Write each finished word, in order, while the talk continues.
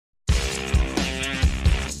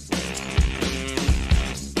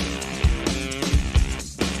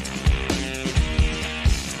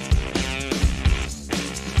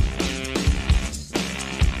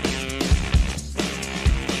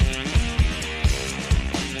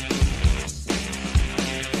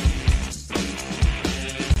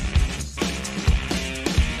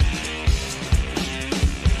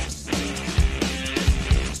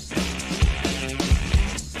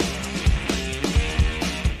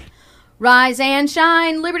Rise and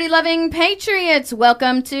shine, liberty-loving patriots.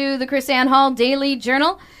 Welcome to the KrisAnne Hall Daily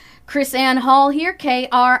Journal. KrisAnne Hall here,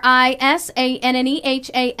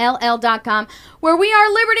 KrisAnnehall.com, where we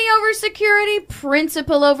are liberty over security,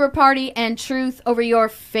 principle over party, and truth over your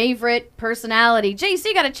favorite personality.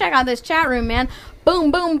 JC, got to check out this chat room, man.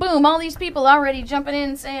 Boom, boom, boom. All these people already jumping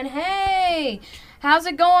in saying, hey, how's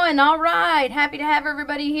it going? All right. Happy to have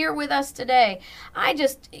everybody here with us today.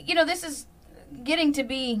 This is getting to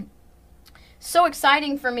be so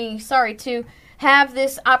exciting for me, to have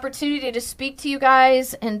this opportunity to speak to you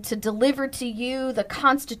guys and to deliver to you the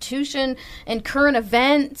Constitution and current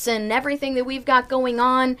events and everything that we've got going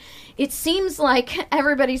on. It seems like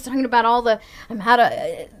everybody's talking about all the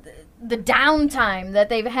downtime that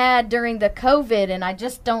they've had during the COVID, and I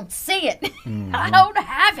just don't see it. Mm-hmm. I don't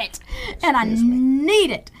have it, and I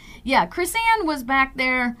need it. Yeah, KrisAnne was back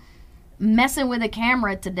there messing with a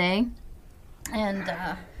camera today, and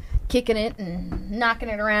kicking it and knocking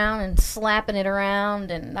it around and slapping it around,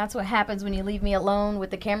 and that's what happens when you leave me alone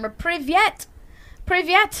with the camera. Privyet!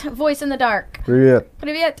 Privyet! Voice in the dark. Privyet.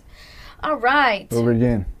 Privyet. All right. Over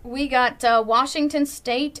again. We got Washington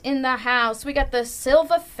State in the house. We got the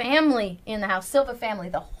Silva family in the house. Silva family,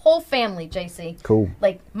 the whole family, JC. Cool.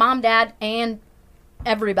 Like mom, dad, and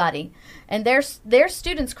everybody. And they're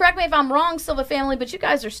students. Correct me if I'm wrong, Silva family, but you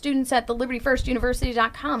guys are students at the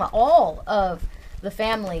LibertyFirstUniversity.com. All of the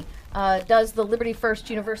family does the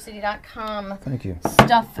LibertyFirstUniversity.com Thank you.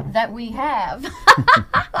 stuff that we have.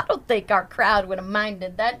 I don't think our crowd would have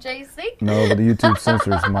minded that, JC. No, but the YouTube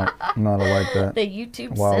censors might not have liked that. The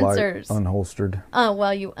YouTube while censors. I unholstered.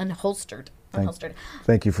 While you unholstered.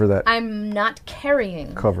 Thank you for that. I'm not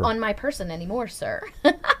carrying cover on my person anymore, sir.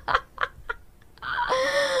 But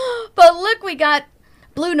look, we got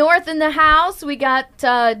Blue North in the house. We got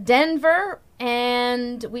Denver.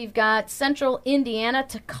 And we've got Central Indiana,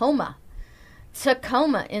 Tacoma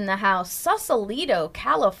in the house. Sausalito,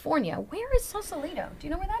 California. Where is Sausalito? Do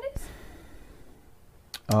you know where that is?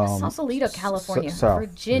 Sausalito, California.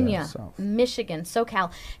 Virginia, Michigan,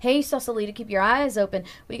 SoCal. Hey, Sausalito, keep your eyes open.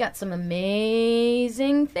 We got some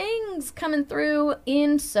amazing things coming through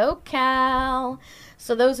in SoCal.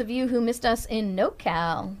 So those of you who missed us in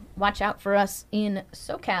NoCal, watch out for us in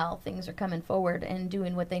SoCal. Things are coming forward and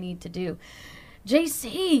doing what they need to do.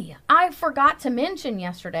 JC, I forgot to mention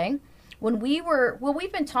yesterday when we've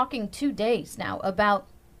been talking 2 days now about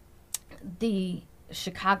the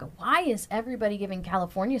Chicago. Why is everybody giving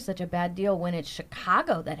California such a bad deal when it's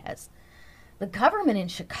Chicago that has... The government in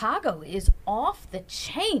Chicago is off the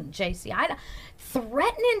chain, JC.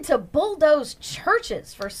 Threatening to bulldoze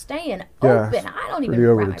churches for staying open. I don't even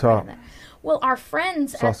over the top. That. Well, our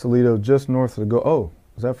friends Sausalito, just north of the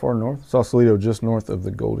is that far north? Sausalito, just north of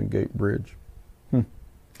the Golden Gate Bridge.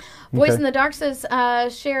 Voice in the Dark says,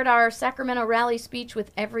 shared our Sacramento rally speech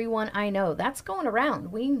with everyone I know. That's going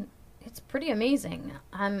around. It's pretty amazing.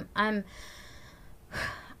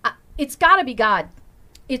 It's got to be God.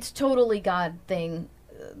 It's totally God thing,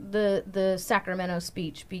 the Sacramento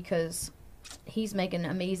speech, because he's making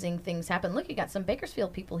amazing things happen. Look, you got some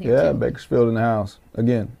Bakersfield people here, too. Yeah, Bakersfield in the house.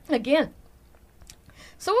 Again.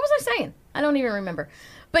 So what was I saying? I don't even remember.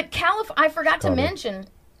 But I forgot to mention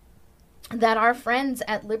that our friends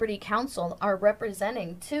at Liberty Counsel are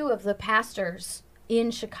representing 2 of the pastors in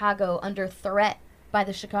Chicago under threat by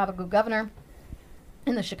the Chicago governor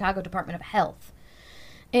and the Chicago Department of Health.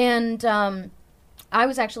 And I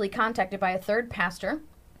was actually contacted by a 3rd pastor.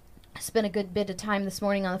 I spent a good bit of time this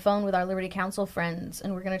morning on the phone with our Liberty Counsel friends,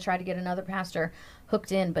 and we're going to try to get another pastor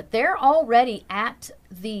hooked in. But they're already at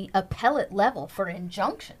the appellate level for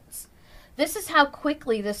injunctions. This is how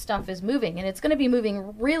quickly this stuff is moving, and it's going to be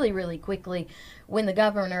moving really, really quickly when the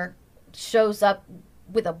governor shows up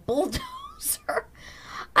with a bulldozer.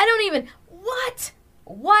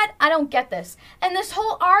 What? I don't get this. And this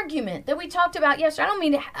whole argument that we talked about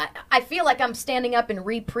yesterday, I feel like I'm standing up and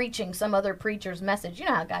re-preaching some other preacher's message. You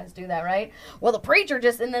know how guys do that, right? Well, the preacher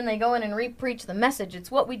and then they go in and re-preach the message.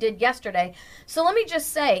 It's what we did yesterday. So let me just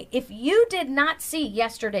say, if you did not see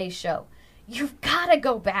yesterday's show, you've got to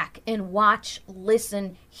go back and watch,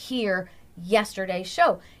 listen, hear yesterday's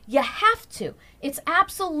show. You have to. It's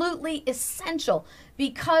absolutely essential,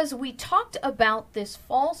 because we talked about this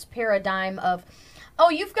false paradigm of, oh,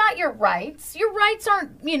 you've got your rights. Your rights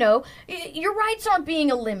aren't being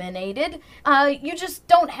eliminated. You just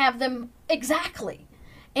don't have them exactly.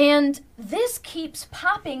 And this keeps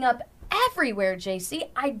popping up everywhere, JC.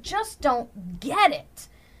 I just don't get it.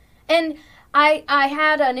 And I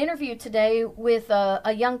had an interview today with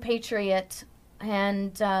a young patriot,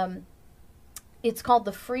 and it's called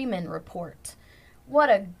the Freeman Report. What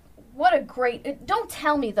What a great... Don't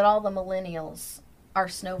tell me that all the millennials are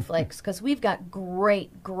snowflakes, because we've got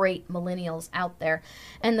great millennials out there.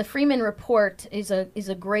 And the Freeman Report is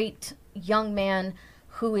a great young man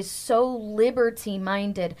who is so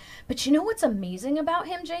liberty-minded. But you know what's amazing about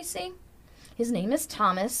him, JC? His name is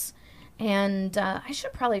Thomas, and I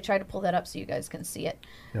should probably try to pull that up so you guys can see it.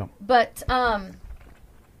 Yeah. But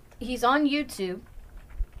he's on YouTube,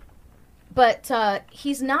 but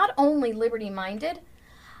he's not only liberty-minded.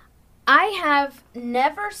 I have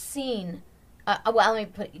never seen... well, let me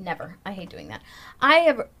put never. I hate doing that.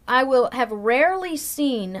 I will have rarely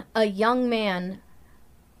seen a young man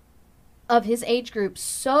of his age group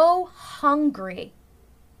so hungry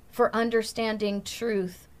for understanding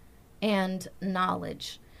truth and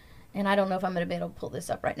knowledge. And I don't know if I'm going to be able to pull this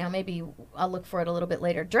up right now. Maybe I'll look for it a little bit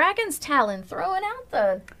later. Dragon's Talon throwing out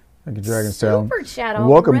the Thank you, Dragon's Talon. super chat And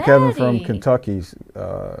welcome, already. Kevin from Kentucky.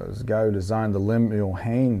 This guy who designed the Lemuel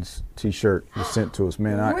Haynes T-shirt was sent to us.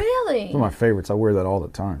 Man, Really? one of my favorites. I wear that all the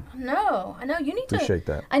time. No, I know you need Appreciate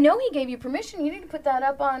to. that. I know he gave you permission. You need to put that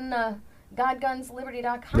up on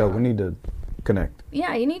GodGunsLiberty.com. Yeah, we need to connect.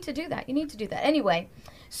 Yeah, you need to do that. You need to do that. Anyway,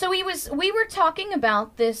 so we were talking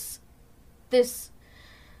about this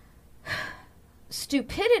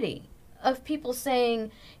stupidity of people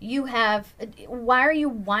saying why are you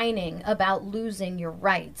whining about losing your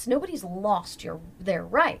rights? Nobody's lost their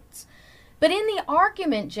rights. But in the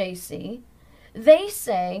argument, JC, they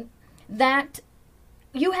say that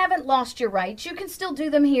you haven't lost your rights. You can still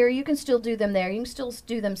do them here. You can still do them there. You can still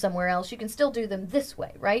do them somewhere else. You can still do them this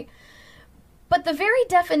way, right? But the very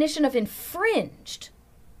definition of infringed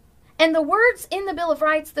and the words in the Bill of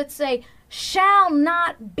Rights that say shall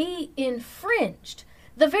not be infringed,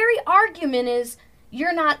 the very argument is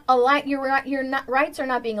your rights are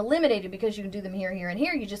not being eliminated because you can do them here, here, and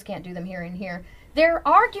here. You just can't do them here and here. Their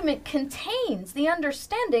argument contains the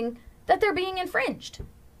understanding that they're being infringed,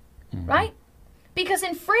 right? Because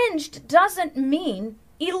infringed doesn't mean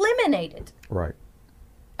eliminated. Right.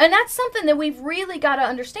 And that's something that we've really got to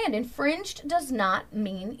understand. Infringed does not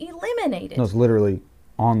mean eliminated. No, it's literally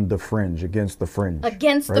on the fringe, against the fringe.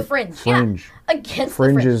 Against the right? fringe. Fringe. Yeah. Against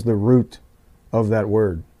Fringe the fringe. is the root of that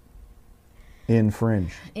word.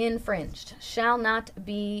 Infringe. Infringed. Shall not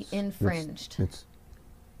be infringed. It's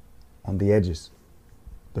on the edges.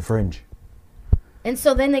 The fringe. And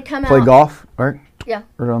so then they come Play out. golf, right? Yeah.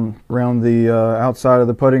 Right around the outside of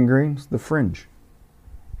the putting greens, the fringe.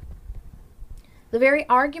 The very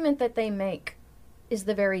argument that they make is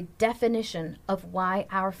the very definition of why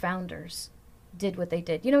our founders did what they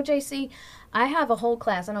did. You know, JC, I have a whole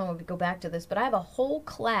class, I don't know if we go back to this, but I have a whole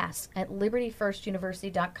class at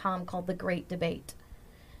libertyfirstuniversity.com called The Great Debate.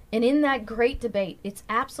 And in that great debate, it's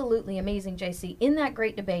absolutely amazing, JC, in that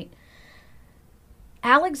great debate,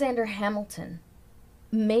 Alexander Hamilton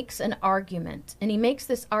makes an argument, and he makes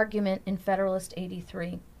this argument in Federalist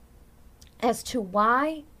 83, as to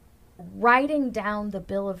why writing down the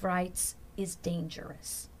Bill of Rights is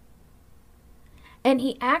dangerous. And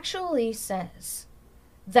he actually says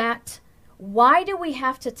that why do we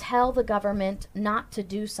have to tell the government not to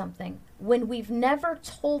do something when we've never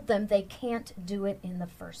told them they can't do it in the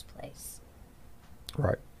first place?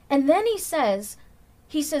 Right. And then he says,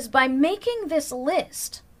 by making this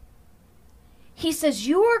list, he says,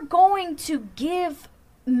 you are going to give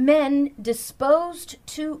men disposed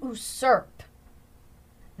to usurp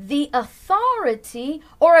the authority,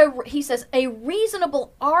 or he says, a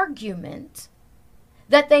reasonable argument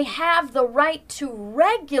that they have the right to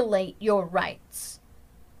regulate your rights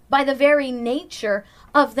by the very nature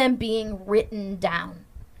of them being written down.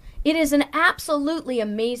 It is an absolutely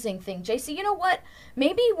amazing thing. JC, you know what?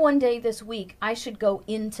 Maybe one day this week I should go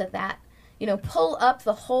into that. You know, pull up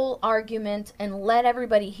the whole argument and let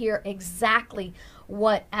everybody hear exactly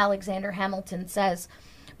what Alexander Hamilton says.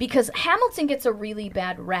 Because Hamilton gets a really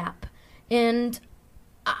bad rap. And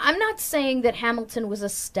I'm not saying that Hamilton was a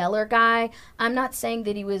stellar guy. I'm not saying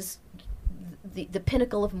that he was the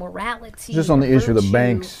pinnacle of morality. Just on the issue of the virtue.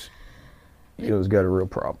 banks, he's got a real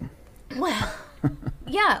problem. Well,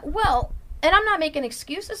 yeah, well, and I'm not making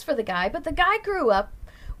excuses for the guy, but the guy grew up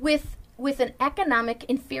with an economic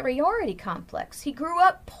inferiority complex. He grew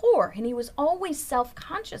up poor, and he was always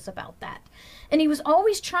self-conscious about that. And he was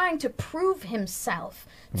always trying to prove himself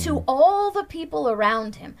to all the people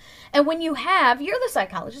around him. And when you're the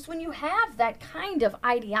psychologist, when you have that kind of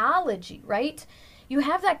ideology, right? You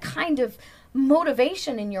have that kind of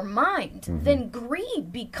motivation in your mind, then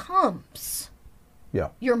greed becomes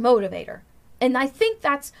your motivator. And I think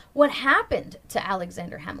that's what happened to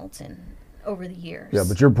Alexander Hamilton over the years. Yeah,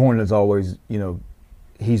 but your point is always,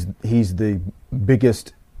 he's the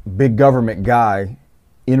biggest big government guy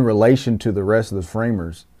in relation to the rest of the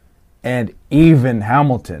framers, and even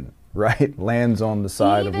Hamilton, right, lands on the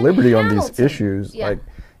side of Even liberty on Hamilton. these issues. Yeah. Like,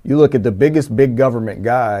 you look at the biggest big government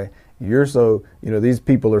guy, these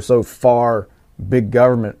people are so far big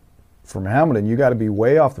government from Hamilton, you got to be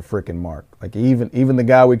way off the frickin' mark. Like, even the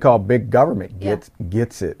guy we call big government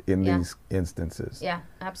gets it in these instances. Yeah,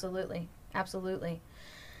 absolutely. Absolutely.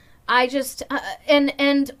 I just,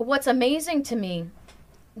 and what's amazing to me,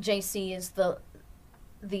 JC, is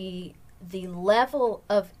the level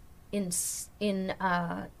of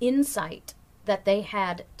insight that they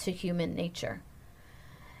had to human nature.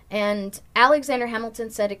 And Alexander Hamilton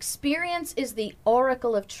said, experience is the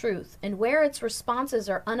oracle of truth, and where its responses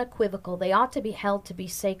are unequivocal, they ought to be held to be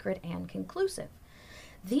sacred and conclusive.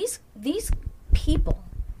 These people,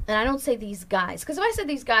 and I don't say these guys, because if I said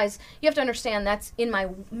these guys, you have to understand that's in my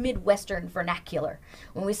Midwestern vernacular.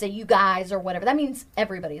 When we say you guys or whatever, that means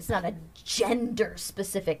everybody. It's not a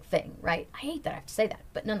gender-specific thing, right? I hate that I have to say that,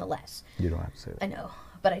 but nonetheless. You don't have to say that. I know,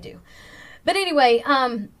 but I do. But anyway,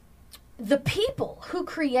 the people who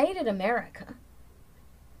created America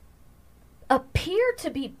appear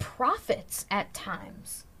to be prophets at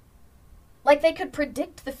times. Like they could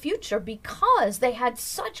predict the future because they had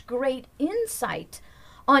such great insight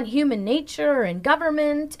on human nature and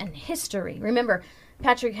government and history. Remember,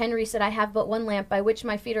 Patrick Henry said, I have but one lamp by which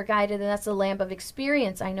my feet are guided, and that's the lamp of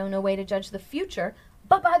experience. I know no way to judge the future,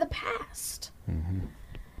 but by the past. Mm-hmm.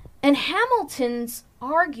 And Hamilton's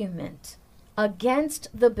argument against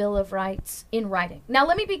the Bill of Rights in writing. Now,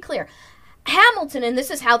 let me be clear. Hamilton, and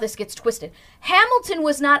this is how this gets twisted, Hamilton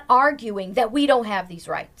was not arguing that we don't have these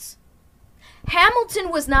rights.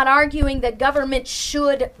 Hamilton was not arguing that government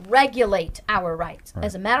should regulate our rights. Right.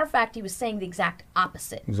 As a matter of fact, he was saying the exact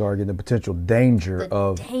opposite. He was arguing the potential danger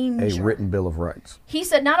of a written Bill of Rights. He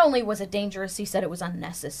said not only was it dangerous, he said it was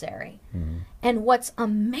unnecessary. Mm-hmm. And what's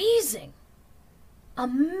amazing,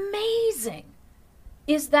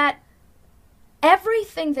 is that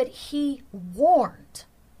everything that he warned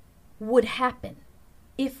would happen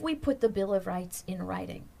if we put the Bill of Rights in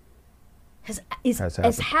writing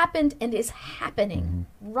has happened and is happening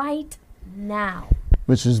right now.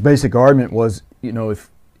 Which his basic argument was, if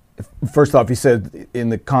first off, he said in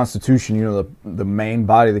the Constitution, the main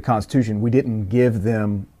body of the Constitution, we didn't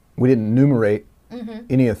enumerate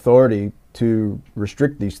any authority to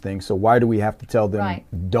restrict these things. So why do we have to tell them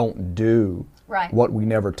don't do what we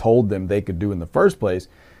never told them they could do in the first place?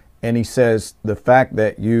 And he says the fact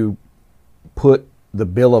that you put the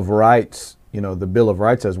Bill of Rights, the Bill of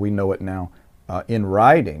Rights as we know it now, in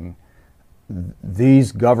writing,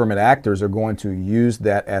 these government actors are going to use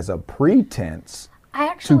that as a pretense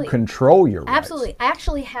to control your rights. Absolutely. I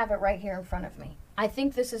actually have it right here in front of me. I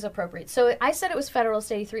think this is appropriate. So I said it was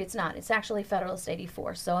Federalist 83. It's not. It's actually Federalist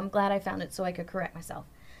 84. So I'm glad I found it so I could correct myself.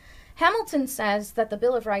 Hamilton says that the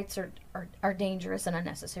Bill of Rights are dangerous and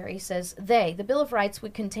unnecessary. He says, the Bill of Rights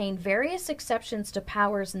would contain various exceptions to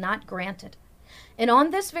powers not granted, and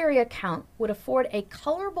on this very account would afford a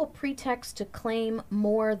colorable pretext to claim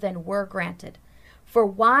more than were granted. For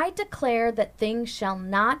why declare that things shall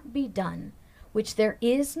not be done, which there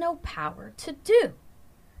is no power to do?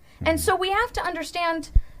 And so we have to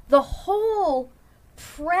understand the whole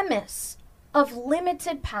premise of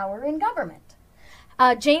limited power in government.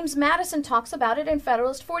 James Madison talks about it in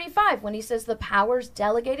Federalist 45 when he says the powers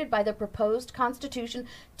delegated by the proposed Constitution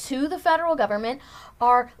to the federal government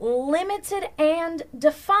are limited and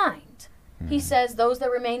defined. He says those that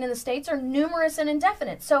remain in the states are numerous and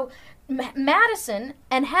indefinite. So Madison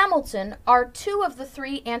and Hamilton are two of the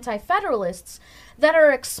three anti-federalists that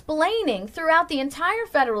are explaining throughout the entire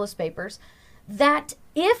Federalist Papers that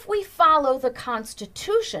if we follow the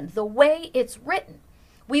Constitution the way it's written,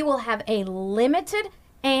 we will have a limited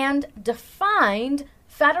and defined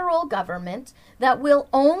federal government that will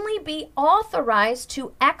only be authorized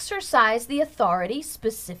to exercise the authority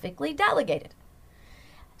specifically delegated.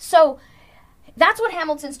 So that's what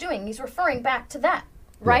Hamilton's doing. He's referring back to that,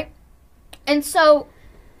 right? Yeah. And so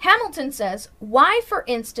Hamilton says, why, for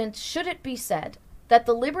instance, should it be said that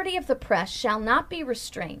the liberty of the press shall not be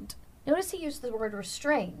restrained? Notice he used the word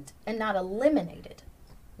restrained and not eliminated,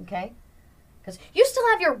 okay? Because you still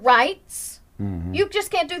have your rights. Mm-hmm. You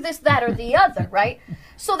just can't do this, that, or the other, right?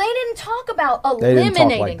 So they didn't talk about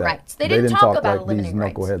eliminating rights. They didn't talk about eliminating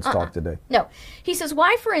rights. These knuckleheads talk today. No. He says,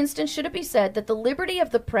 why, for instance, should it be said that the liberty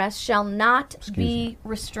of the press shall not be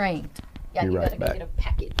restrained? Yeah, you gotta get a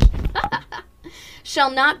package.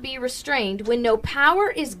 Shall not be restrained when no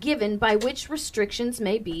power is given by which restrictions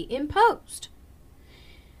may be imposed.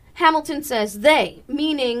 Hamilton says they,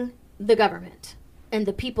 meaning the government and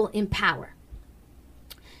the people in power.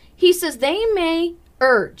 He says they may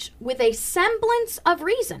urge with a semblance of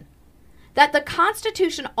reason that the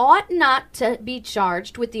Constitution ought not to be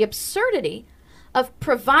charged with the absurdity of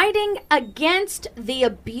providing against the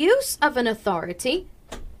abuse of an authority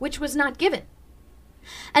which was not given,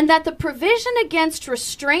 and that the provision against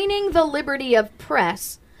restraining the liberty of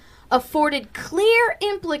press afforded clear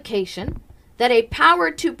implication that a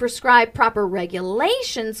power to prescribe proper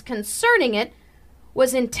regulations concerning it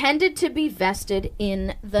was intended to be vested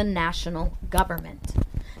in the national government.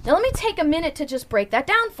 Now let me take a minute to just break that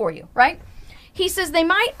down for you, right? He says they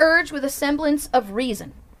might urge with a semblance of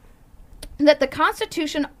reason that the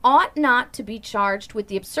Constitution ought not to be charged with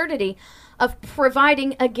the absurdity of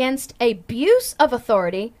providing against abuse of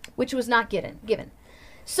authority which was not given.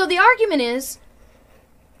 So the argument is,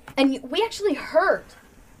 and we actually heard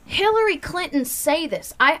Hillary Clinton say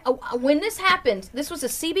this. When this happened, this was a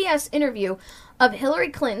CBS interview of Hillary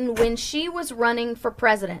Clinton when she was running for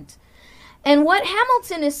president. And what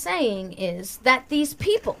Hamilton is saying is that these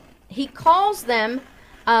people, he calls them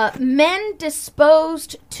men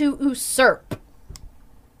disposed to usurp.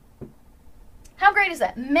 How great is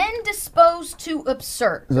that? Men disposed to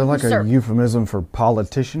usurp. Is that like a euphemism for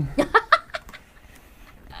politician? It's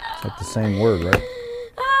like the same word, right?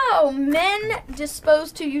 Oh, men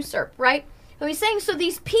disposed to usurp, right? So he's saying, so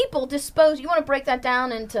these people disposed, you want to break that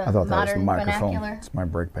down into I thought that was the modern microphone. vernacular? It's my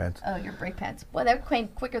brake pads. Oh, your brake pads. Boy, they're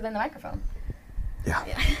quicker than the microphone. Yeah.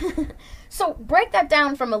 So break that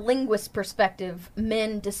down from a linguist perspective,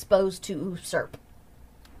 men disposed to usurp.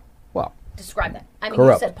 Well, describe that. I mean,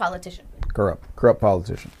 corrupt. You said politician. Corrupt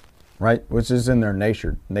politician, right? Which is in their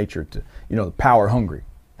nature to, power hungry.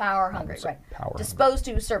 Power hungry, right. Power disposed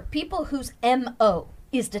to usurp. People whose M.O.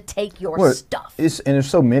 is to take your stuff. And there's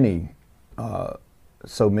so many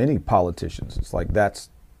politicians. It's like that's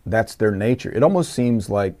their nature. It almost seems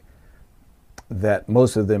like that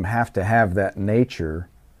most of them have to have that nature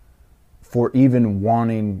for even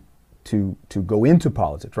wanting to go into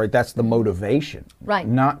politics, right? That's the motivation, right?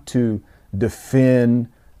 Not to defend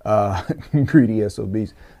greedy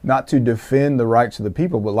SOBs, not to defend the rights of the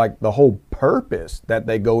people, but like the whole purpose that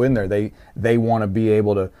they go in there, they want to be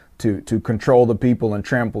able to control the people and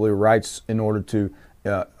trample their rights in order to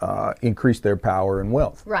increase their power and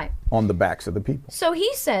wealth, right, on the backs of the people. So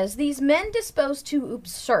he says these men disposed to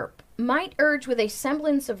usurp might urge with a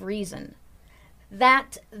semblance of reason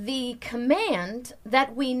that the command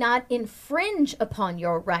that we not infringe upon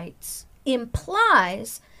your rights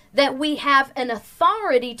implies that we have an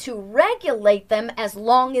authority to regulate them as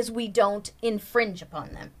long as we don't infringe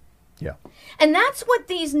upon them. Yeah. And that's what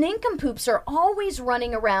these nincompoops are always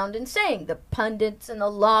running around and saying, the pundits and the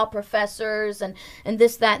law professors and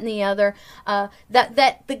this, that, and the other,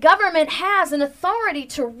 that the government has an authority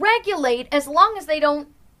to regulate as long as they don't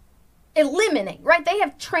eliminate, right? They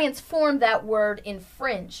have transformed that word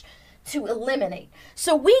infringe to eliminate.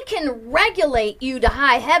 So we can regulate you to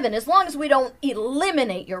high heaven as long as we don't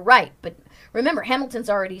eliminate your right. But remember, Hamilton's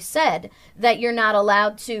already said that you're not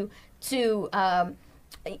allowed to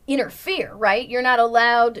interfere, right? You're not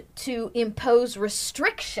allowed to impose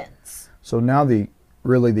restrictions. So now the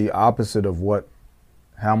opposite of what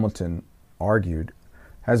Hamilton argued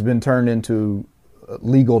has been turned into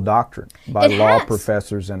legal doctrine by law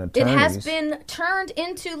professors and attorneys. It has been turned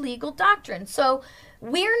into legal doctrine. So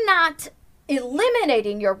we're not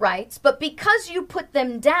eliminating your rights, but because you put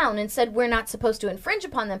them down and said we're not supposed to infringe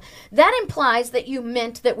upon them, that implies that you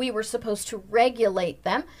meant that we were supposed to regulate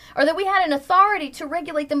them, or that we had an authority to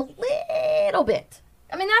regulate them a little bit.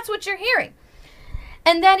 I mean, that's what you're hearing.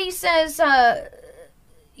 And then he says,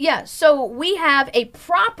 so we have a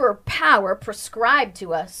proper power prescribed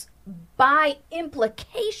to us by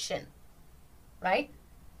implication, right?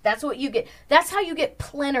 That's what you get. That's how you get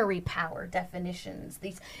plenary power definitions.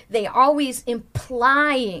 They always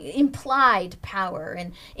implied power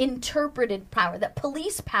and interpreted power. That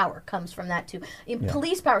police power comes from that too.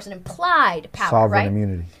 Police power is an implied power, sovereign right?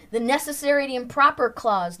 Immunity. The necessary and proper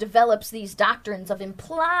clause develops these doctrines of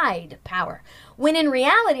implied power. When in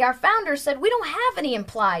reality, our founders said we don't have any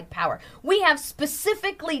implied power. We have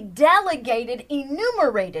specifically delegated,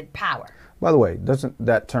 enumerated power. By the way, doesn't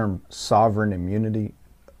that term sovereign immunity,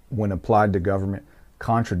 when applied to government,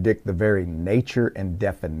 contradict the very nature and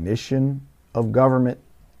definition of government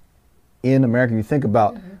in America? You think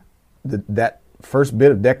about that first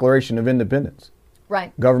bit of Declaration of Independence.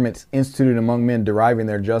 Right. Governments instituted among men deriving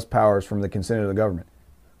their just powers from the consent of the government.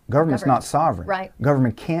 Government's not sovereign. Right.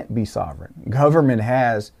 Government can't be sovereign. Government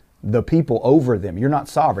has the people over them. You're not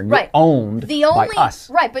sovereign. You're owned by us.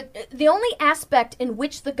 Right, but the only aspect in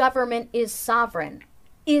which the government is sovereign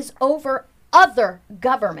is over other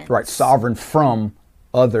governments. Right, sovereign from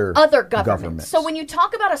other governments. So when you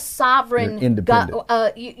talk about a sovereign,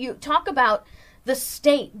 you talk about the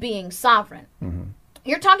state being sovereign. Mm-hmm.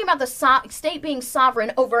 You're talking about the state being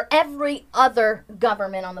sovereign over every other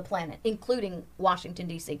government on the planet, including Washington,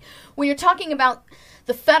 D.C. When you're talking about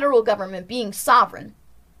the federal government being sovereign,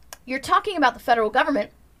 you're talking about the federal government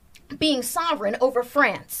being sovereign over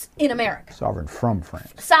France in America. Sovereign from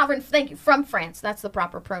France. Sovereign, thank you, from France. That's the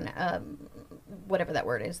proper pronoun, whatever that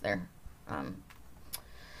word is there. I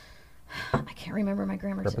can't remember my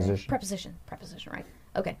grammar today. Preposition, right.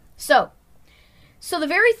 Okay, so the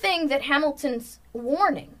very thing that Hamilton's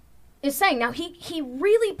warning is saying, now he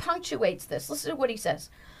really punctuates this. Listen to what he says.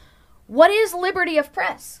 What is liberty of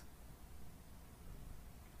press?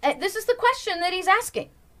 This is the question that he's asking.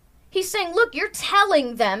 He's saying, look, you're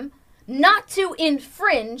telling them not to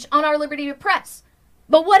infringe on our liberty of press.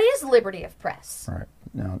 But what is liberty of press? Right.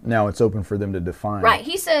 Now it's open for them to define. Right.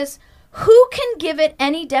 He says, who can give it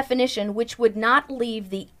any definition which would not leave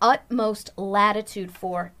the utmost latitude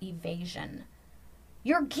for evasion?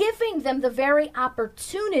 You're giving them the very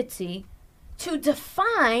opportunity to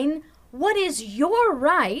define what is your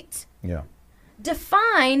right. Yeah.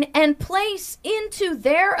 Define and place into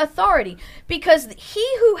their authority, because he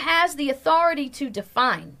who has the authority to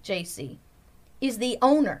define, JC, is the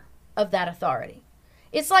owner of that authority.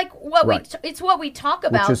 It's like what we talk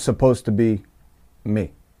about, which is supposed to be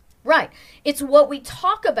me. Right. It's what we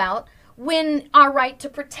talk about when our right to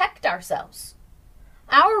protect ourselves,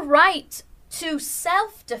 our right to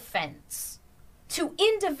self-defense, to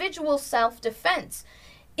individual self-defense,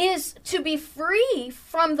 is to be free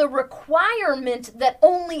from the requirement that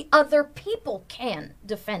only other people can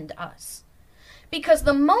defend us. Because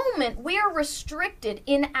the moment we are restricted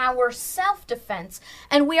in our self-defense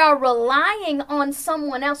and we are relying on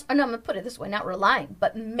someone else, I'm going to put it this way, not relying,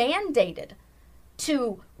 but mandated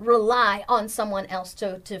to rely on someone else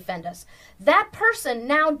to defend us, that person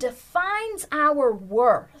now defines our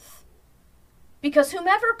worth. Because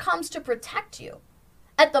whomever comes to protect you,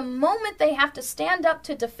 at the moment they have to stand up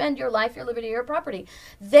to defend your life, your liberty, your property,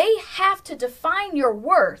 they have to define your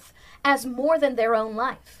worth as more than their own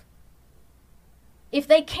life. If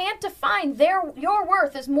they can't define your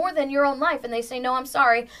worth as more than your own life, and they say, no, I'm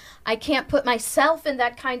sorry, I can't put myself in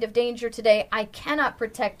that kind of danger today, I cannot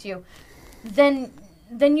protect you, then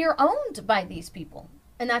you're owned by these people.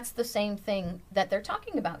 And that's the same thing that they're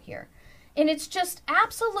talking about here. And it's just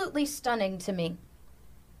absolutely stunning to me.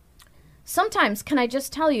 Sometimes, can I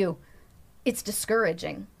just tell you, it's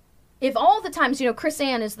discouraging. If all the times, Chris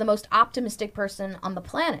Ann is the most optimistic person on the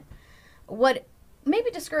planet, maybe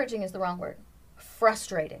discouraging is the wrong word,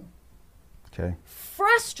 frustrating. Okay.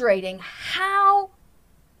 Frustrating how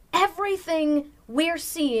everything we're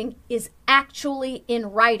seeing is actually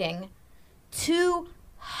in writing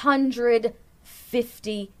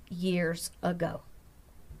 250 years ago.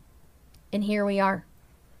 And here we are.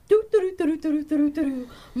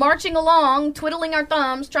 Marching along, twiddling our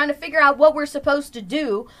thumbs, trying to figure out what we're supposed to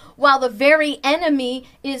do, while the very enemy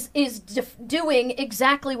is doing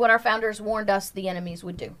exactly what our founders warned us the enemies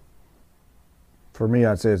would do. For me,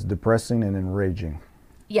 I'd say it's depressing and enraging.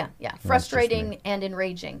 Yeah, frustrating and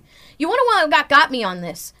enraging. You want to know what got me on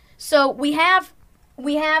this? So we have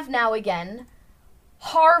now again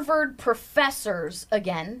Harvard professors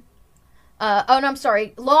again.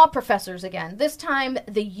 Law professors again. This time,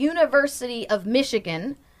 the University of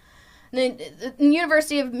Michigan. The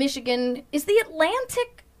University of Michigan, is the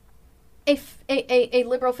Atlantic a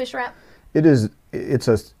liberal fish wrap? It is. It's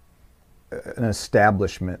an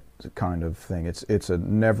establishment kind of thing. It's a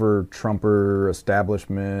never Trumper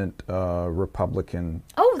establishment, Republican.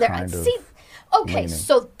 Oh, kind of okay, leaning.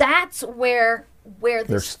 so that's where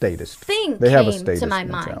this statist thing they have came a statist to my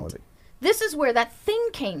mentality. mind. This is where that thing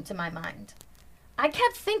came to my mind. I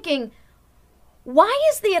kept thinking, why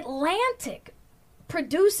is the Atlantic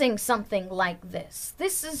producing something like this?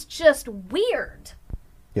 This is just weird.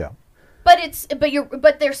 Yeah. But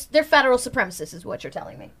they're federal supremacists, is what you're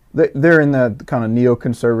telling me. They're in the kind of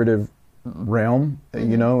neoconservative realm,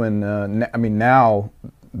 Mm-hmm. and now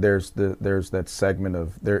there's that segment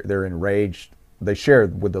of they're enraged. They share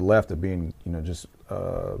with the left of being just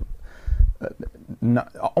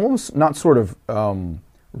not sort of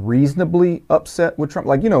reasonably upset with Trump.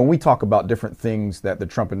 Like, when we talk about different things that the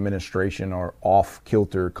Trump administration are off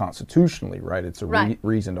kilter constitutionally, right? It's a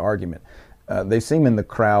reasoned argument. They seem in the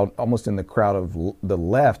crowd, almost in the crowd of the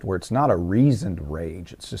left, where it's not a reasoned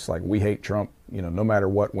rage. It's just like, we hate Trump, no matter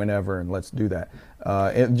what, whenever, and let's do that.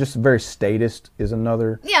 And just very statist is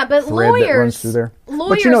another Yeah, but thread that runs through there.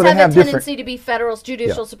 lawyers they have a different- tendency to be federal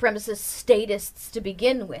judicial supremacists, statists to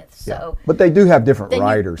begin with. So But they do have different then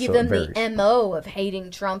writers. you give so it them varies. the MO of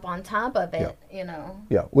hating Trump on top of it, you know.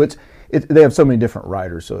 Yeah, well, they have so many different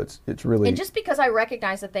writers, so it's really And just because I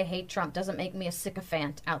recognize that they hate Trump doesn't make me a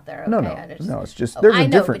sycophant out there. Okay? no. It's just there's I a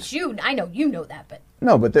know, difference. but I know you know that, but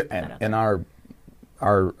No, but and our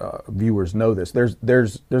viewers know this. There's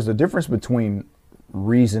a difference between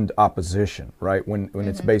reasoned opposition, right? When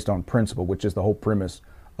it's based on principle, which is the whole premise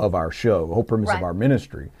of our show, the whole premise of Right. our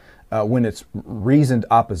ministry. When it's reasoned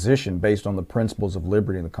opposition based on the principles of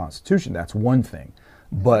liberty and the Constitution, that's one thing.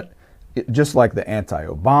 But just like the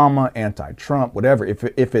anti-Obama, anti-Trump, whatever,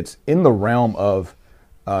 if it's in the realm of,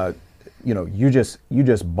 you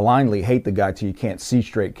just blindly hate the guy till you can't see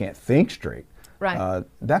straight, can't think straight. Right.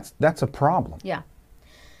 That's a problem. yeah.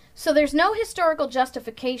 So there's no historical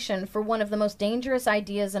justification for one of the most dangerous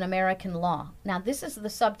ideas in American law. Now, this is the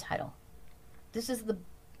subtitle. This is the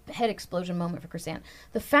head explosion moment for Chrisanne.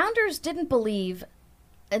 The founders didn't believe,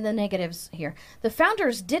 in the negatives here, the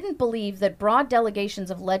founders didn't believe that broad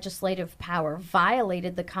delegations of legislative power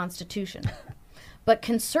violated the Constitution. But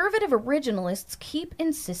conservative originalists keep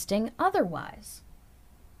insisting otherwise.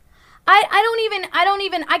 I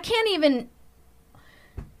can't even.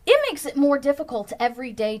 It makes it more difficult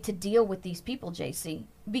every day to deal with these people, JC,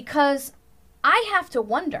 because I have to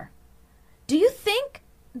wonder, do you think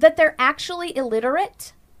that they're actually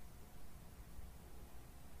illiterate?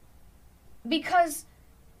 Because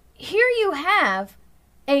here you have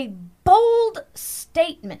a bold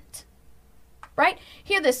statement, right?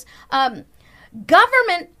 Hear this.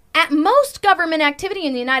 Most government activity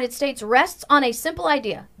in the United States rests on a simple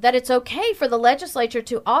idea that it's okay for the legislature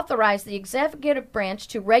to authorize the executive branch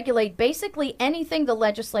to regulate basically anything the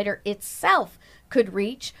legislature itself could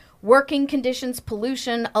reach: working conditions,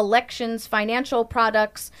 pollution, elections, financial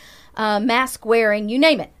products, mask wearing, you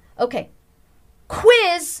name it. Okay.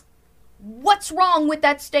 Quiz. What's wrong with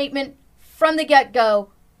that statement from the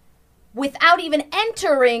get-go without even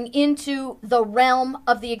entering into the realm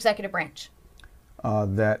of the executive branch?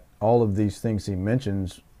 That all of these things he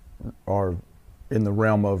mentions are in the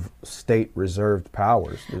realm of state reserved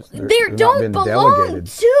powers. They don't belong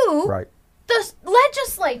to right. the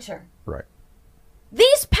legislature. Right.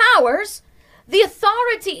 These powers, the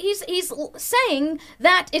authority, he's saying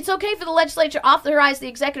that it's okay for the legislature to authorize the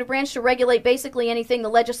executive branch to regulate basically anything the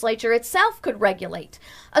legislature itself could regulate,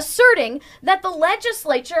 asserting that the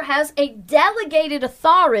legislature has a delegated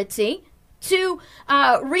authority to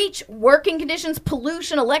reach working conditions,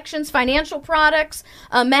 pollution, elections, financial products,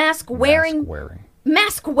 mask wearing.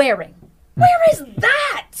 Mask wearing. Where is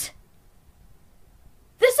that?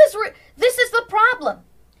 This is the problem.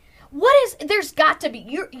 There's got to be,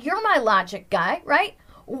 you're my logic guy, right?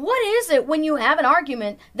 What is it when you have an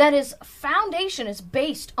argument that its foundation is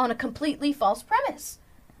based on a completely false premise?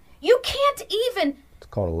 You can't even. It's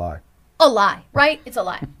called a lie. A lie, right? It's a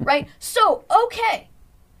lie, right? So, okay.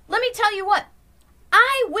 Let me tell you what,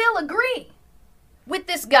 I will agree with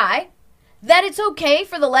this guy that it's okay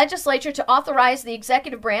for the legislature to authorize the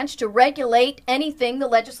executive branch to regulate anything the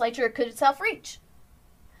legislature could itself reach.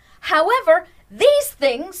 However, these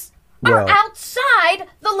things are outside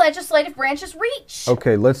the legislative branch's reach.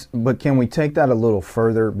 Okay, but can we take that a little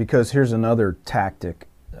further? Because here's another tactic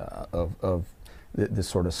of this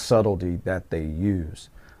sort of subtlety that they use.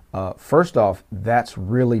 First off, that's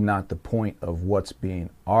really not the point of what's being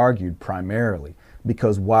argued primarily,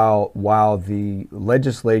 because while the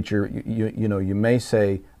legislature, you may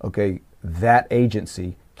say, okay, that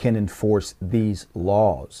agency can enforce these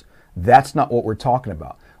laws. That's not what we're talking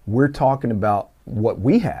about. We're talking about what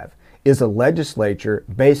we have is a legislature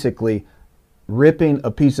basically ripping a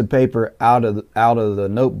piece of paper out of the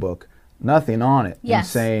notebook, nothing on it, and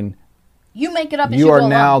saying, you make it up as you you are go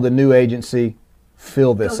now along. the new agency.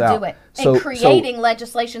 Fill this Go out. do it. And creating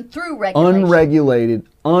legislation through regulation. Unregulated,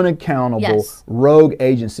 unaccountable, rogue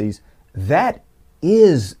agencies. That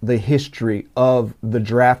is the history of the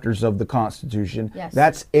drafters of the Constitution. Yes.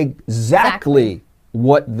 That's exactly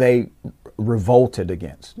what they revolted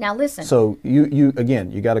against. Now listen. So you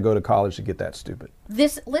again, you got to go to college to get that stupid.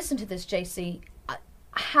 Listen to this, JC.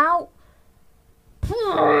 How?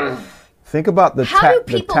 Think about the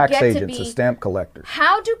tax agents, the stamp collectors.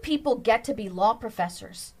 How do people get to be law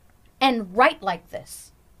professors and write like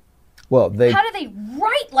this? Well, how do they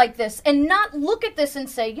write like this and not look at this and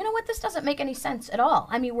say, you know what, this doesn't make any sense at all?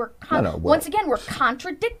 I mean, once again, we're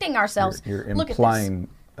contradicting ourselves. You're implying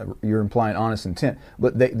honest intent,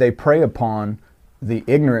 but they prey upon the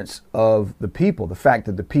ignorance of the people, the fact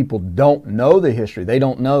that the people don't know the history. They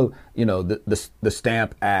don't know, the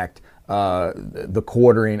Stamp Act, the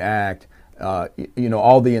Quartering Act,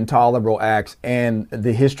 all the intolerable acts, and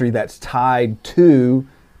the history that's tied to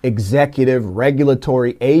executive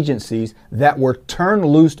regulatory agencies that were turned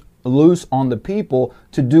loose on the people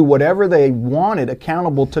to do whatever they wanted,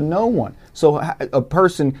 accountable to no one. So a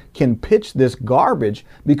person can pitch this garbage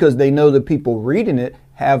because they know the people reading it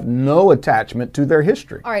have no attachment to their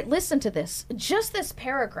history. All right, listen to this. Just this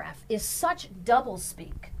paragraph is such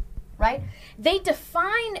doublespeak, right? They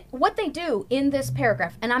define what they do in this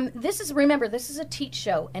paragraph. And remember, this is a teach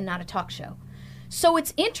show and not a talk show. So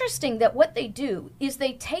it's interesting that what they do is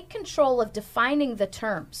they take control of defining the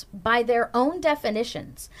terms by their own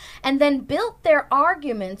definitions and then built their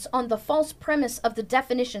arguments on the false premise of the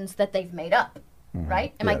definitions that they've made up.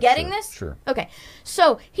 Right? Am I getting this? Sure. Okay.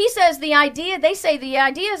 So he says they say the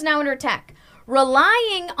idea is now under attack.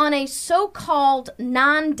 Relying on a so-called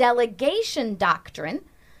non-delegation doctrine,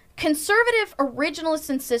 conservative originalists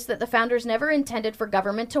insist that the founders never intended for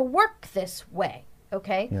government to work this way.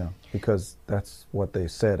 Okay? Yeah, because that's what they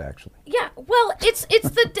said, actually. Yeah, well, it's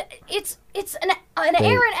an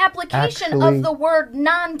errant application of the word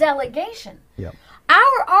non-delegation. Yep.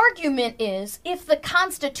 Our argument is if the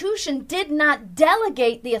Constitution did not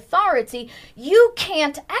delegate the authority, you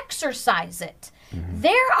can't exercise it.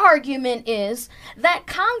 Their argument is that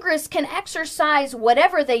Congress can exercise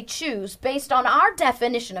whatever they choose based on our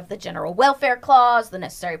definition of the General Welfare Clause, the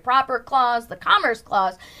Necessary Proper Clause, the Commerce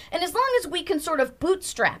Clause, and as long as we can sort of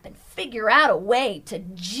bootstrap and figure out a way to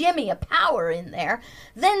jimmy a power in there,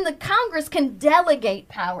 then the Congress can delegate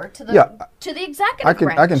power to the executive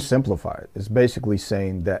branch. I can simplify it. It's basically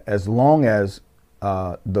saying that as long as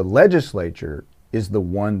the legislature is the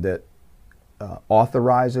one that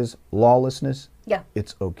authorizes lawlessness,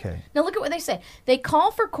 it's okay. Now look at what they say. They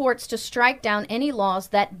call for courts to strike down any laws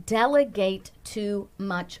that delegate too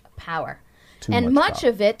much power. Much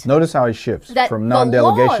of it... Notice how he shifts from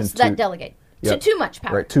non-delegation laws that delegate to too much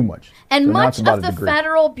power. Right, too much. And so much of the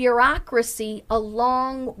federal bureaucracy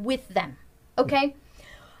along with them. Okay?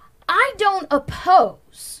 I don't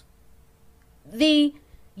oppose the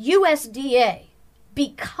USDA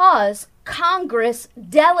because Congress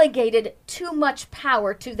delegated too much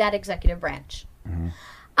power to that executive branch.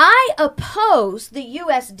 I oppose the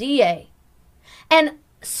USDA and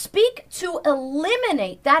speak to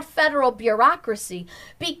eliminate that federal bureaucracy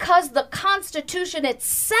because the Constitution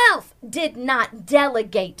itself did not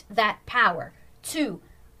delegate that power to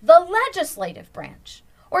the legislative branch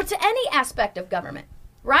or to any aspect of government,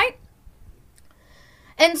 right?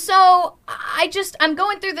 And so I'm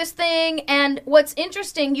going through this thing, and what's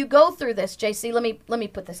interesting, you go through this, JC. Let me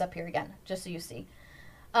put this up here again, just so you see.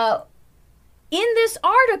 In this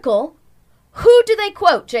article, who do they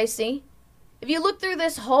quote, JC? If you look through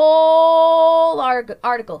this whole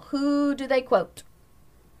article, who do they quote?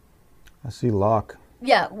 I see Locke.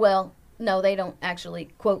 Yeah, well, no, they don't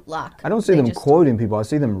actually quote Locke. I don't see them quoting people. I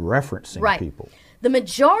see them referencing people. The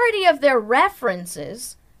majority of their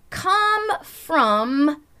references come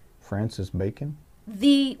from Francis Bacon?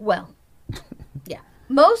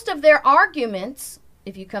 Most of their arguments,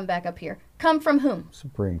 if you come back up here, come from whom?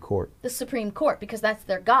 Supreme Court. The Supreme Court, because that's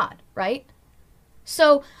their God, right?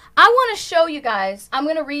 So I want to show you guys, I'm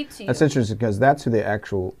going to read to you. That's interesting because that's who they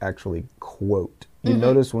actually quote. You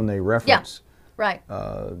notice when they reference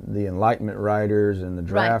the Enlightenment writers and the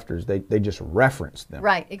drafters, they just reference them.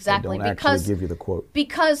 Right, exactly. They don't actually give you the quote.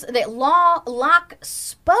 Because the law Locke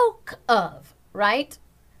spoke of, right?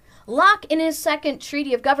 Locke in his second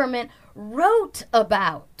treaty of government wrote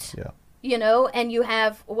about. Yeah. And you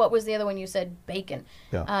have, what was the other one you said? Bacon.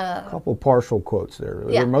 Yeah. A couple partial quotes there.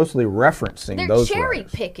 They're mostly referencing those They're cherry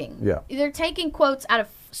writers. picking. Yeah. They're taking quotes out of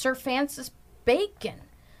Sir Francis Bacon,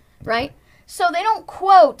 right? So they don't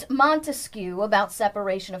quote Montesquieu about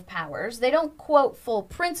separation of powers. They don't quote full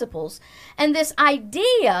principles. And this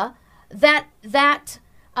idea that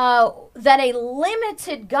a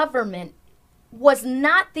limited government was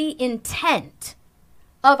not the intent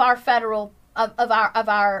of our federal of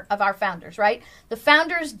our founders, right? The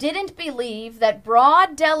founders didn't believe that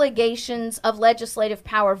broad delegations of legislative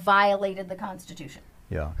power violated the Constitution.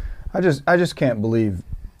 Yeah, I just can't believe.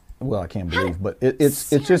 Well, I can't believe, but it's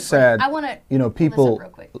just sad. I want to people real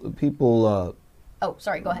quick. People. Oh,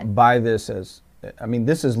 sorry. Go ahead. Buy this as,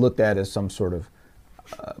 this is looked at as some sort of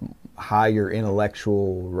higher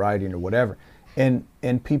intellectual writing or whatever, and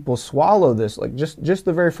people swallow this like just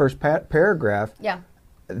the very first paragraph. Yeah.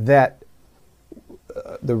 That.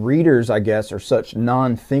 The readers, I guess, are such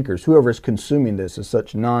non-thinkers. Whoever's consuming this is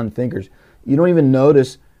such non-thinkers. You don't even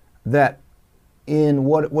notice that in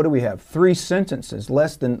what do we have? 3 sentences,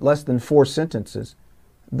 less than 4 sentences.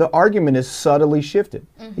 The argument is subtly shifted.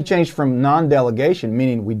 He changed from non-delegation,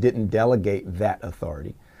 meaning we didn't delegate that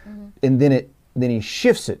authority, and then he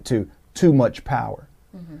shifts it to too much power.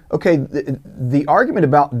 Okay, the argument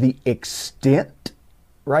about the extent,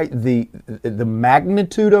 right? The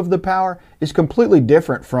magnitude of the power is completely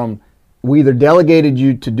different from we either delegated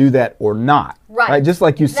you to do that or not. Right. Just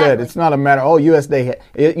like you said, it's not a matter,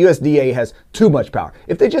 USDA has too much power.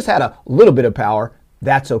 If they just had a little bit of power,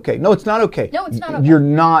 that's okay. No, it's not okay. No, it's not okay. You're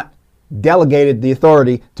not delegated the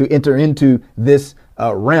authority to enter into this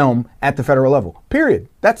realm at the federal level. Period.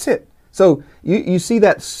 That's it. So you see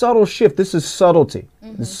that subtle shift. This is subtlety.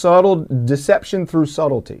 The subtle deception through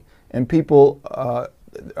subtlety. And people,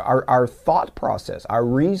 our thought process, our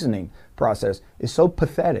reasoning process is so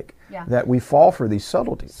pathetic that we fall for these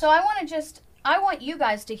subtleties. So I want you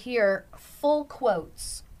guys to hear full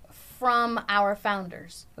quotes from our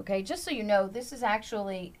founders, okay? Just so you know, this is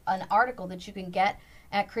actually an article that you can get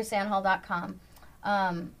at chrisanhall.com.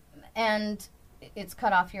 And it's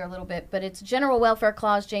cut off here a little bit, but it's General Welfare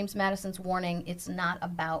Clause, James Madison's warning, it's not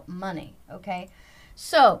about money, okay?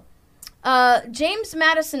 So, James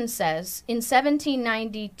Madison says in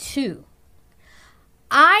 1792,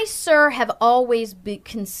 I, sir, have always been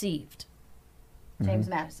conceived. James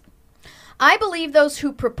Madison. I believe those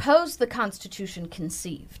who proposed the Constitution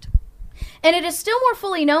conceived. And it is still more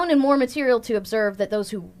fully known and more material to observe that those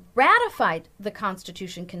who ratified the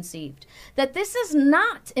Constitution conceived that this is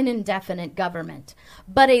not an indefinite government,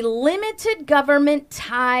 but a limited government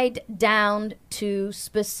tied down to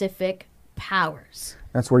specific powers.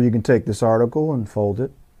 That's where you can take this article and fold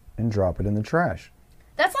it and drop it in the trash.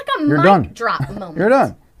 That's like a mic drop moment. You're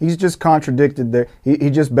done. He's just contradicted there.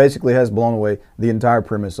 He just basically has blown away the entire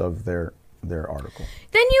premise of their article.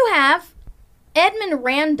 Then you have Edmund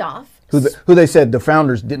Randolph, who they said the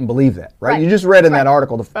founders didn't believe that, right? You just read in that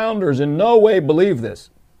article, the founders in no way believe this.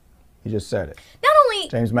 He just said it. Not only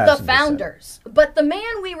James Madison the founders, but the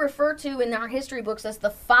man we refer to in our history books as the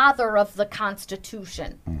father of the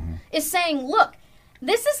Constitution is saying, look,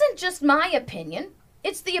 this isn't just my opinion.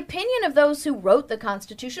 It's the opinion of those who wrote the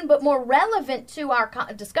Constitution, but more relevant to our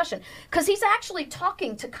discussion, because he's actually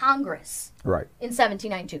talking to Congress. Right. In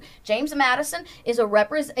 1792. James Madison is a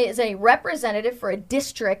representative for a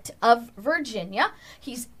district of Virginia.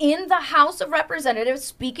 He's in the House of Representatives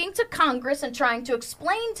speaking to Congress and trying to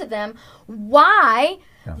explain to them why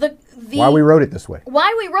why we wrote it this way.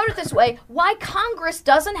 Why Congress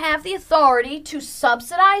doesn't have the authority to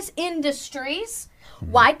subsidize industries.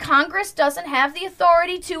 Why Congress doesn't have the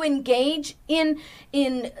authority to engage in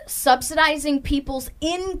subsidizing people's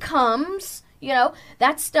incomes,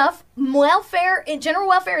 that stuff. General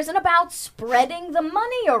welfare isn't about spreading the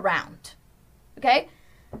money around, okay?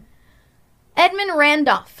 Edmund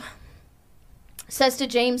Randolph says to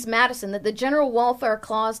James Madison that the General Welfare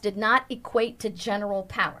Clause did not equate to general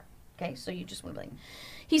power, okay? So you just want to blame.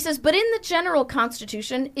 He says, but in the general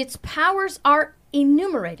Constitution, its powers are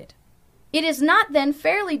enumerated. It is not then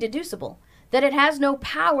fairly deducible that it has no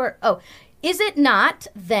power. Is it not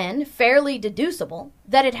then fairly deducible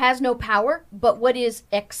that it has no power but what is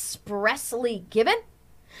expressly given?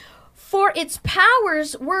 For its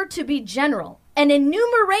powers were to be general, an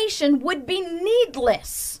enumeration would be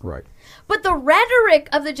needless. Right. But the rhetoric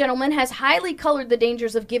of the gentleman has highly colored the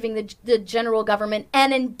dangers of giving the general government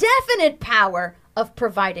an indefinite power of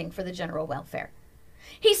providing for the general welfare.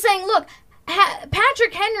 He's saying, look,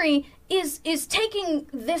 Patrick Henry is taking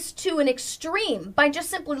this to an extreme by just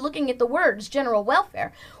simply looking at the words general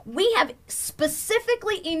welfare. We have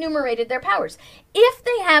specifically enumerated their powers. If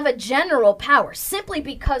they have a general power simply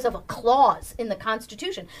because of a clause in the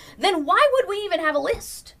Constitution, then why would we even have a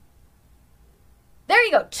list? There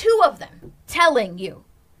you go, 2 of them telling you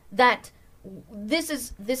that this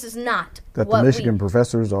is not that the Michigan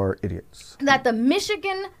professors are idiots. That the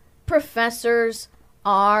Michigan professors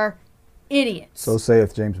are idiots. So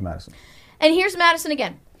saith James Madison. And here's Madison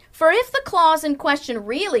again. For if the clause in question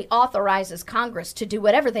really authorizes Congress to do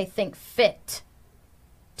whatever they think fit,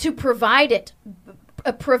 to provided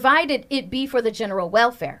it be for the general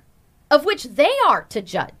welfare, of which they are to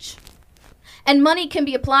judge, and money can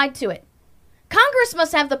be applied to it, Congress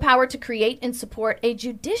must have the power to create and support a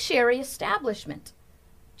judiciary establishment.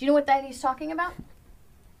 Do you know what that he's talking about?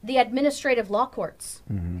 The administrative law courts.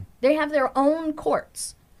 They have their own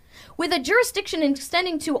courts, with a jurisdiction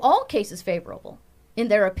extending to all cases favorable, in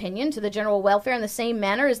their opinion, to the general welfare in the same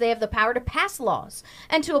manner as they have the power to pass laws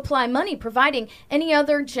and to apply money providing any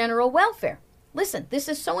other general welfare. Listen, this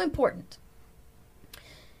is so important.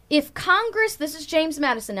 If Congress, this is James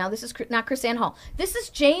Madison now, this is not KrisAnne Hall. This is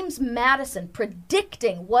James Madison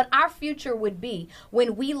predicting what our future would be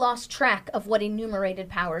when we lost track of what enumerated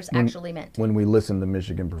powers actually meant. When we listen to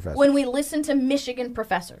Michigan professors. When we listen to Michigan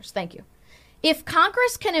professors. Thank you. If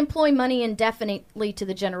Congress can employ money indefinitely to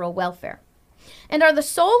the general welfare and are the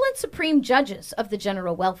sole and supreme judges of the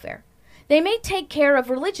general welfare, they may take care of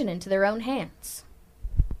religion into their own hands.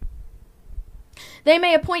 They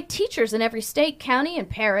may appoint teachers in every state, county, and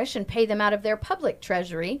parish and pay them out of their public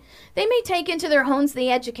treasury. They may take into their homes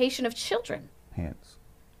the education of children. Hands.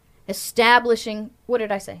 Establishing, what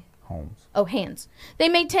did I say? Homes. Oh, hands. They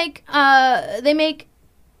may take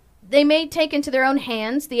into their own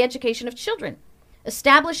hands the education of children,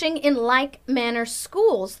 establishing in like manner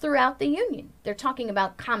schools throughout the Union. They're talking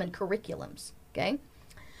about common curriculums, okay?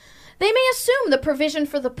 They may assume the provision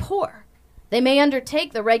for the poor. They may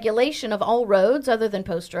undertake the regulation of all roads other than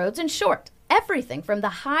post roads. In short, everything from the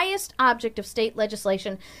highest object of state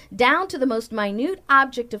legislation down to the most minute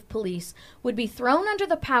object of police would be thrown under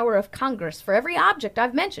the power of Congress, for every object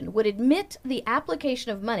I've mentioned would admit the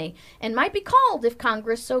application of money and might be called, if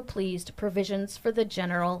Congress so pleased, provisions for the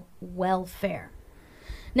general welfare.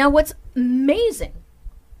 Now, what's amazing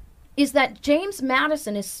is that James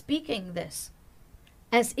Madison is speaking this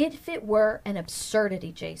as if it were an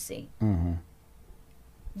absurdity, JC. Mm-hmm.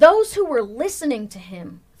 Those who were listening to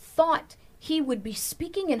him thought he would be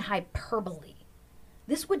speaking in hyperbole.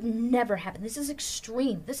 This would never happen. This is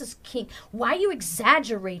extreme. This is king. Why are you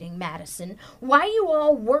exaggerating, Madison? Why are you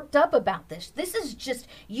all worked up about this? This is just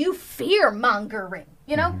you fear-mongering.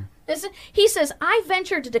 You know? Mm-hmm. He says, I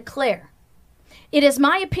venture to declare, it is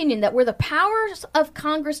my opinion that were the powers of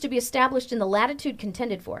Congress to be established in the latitude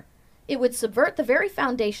contended for, it would subvert the very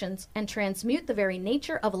foundations and transmute the very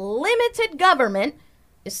nature of limited government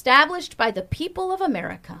established by the people of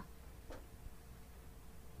America.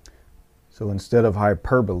 So instead of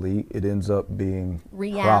hyperbole, it ends up being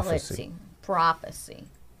reality. Prophecy.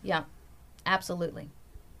 Yeah, absolutely.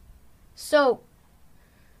 So,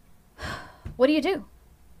 what do?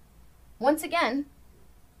 Once again,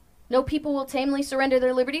 no people will tamely surrender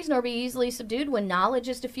their liberties nor be easily subdued when knowledge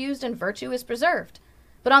is diffused and virtue is preserved.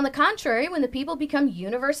 But on the contrary, when the people become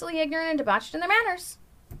universally ignorant and debauched in their manners,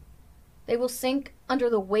 they will sink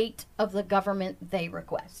under the weight of the government they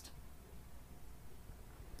request.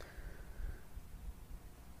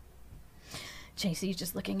 JC's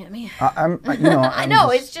just looking at me. I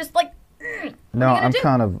know, it's just like, no, I'm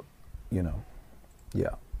kind of, yeah.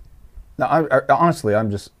 No, I honestly,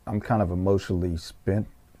 I'm kind of emotionally spent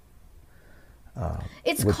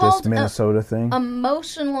it's with called this Minnesota thing.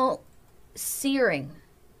 Emotional searing.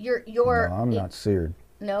 No, I'm not seared.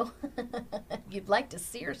 No? You'd like to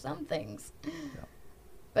sear some things. Yeah.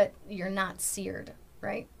 But you're not seared,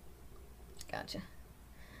 right? Gotcha.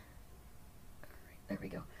 All right, there we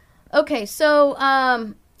go. Okay,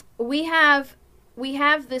 so we have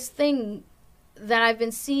this thing that I've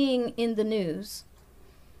been seeing in the news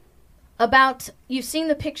about, you've seen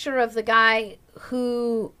the picture of the guy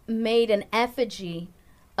who made an effigy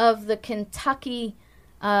of the Kentucky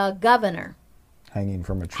governor. Hanging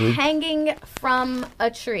from a tree? Hanging from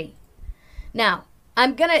a tree. Now,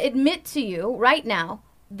 I'm going to admit to you right now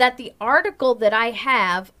that the article that I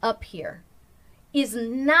have up here is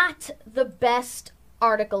not the best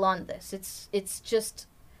article on this. It's just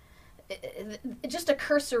a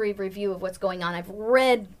cursory review of what's going on. I've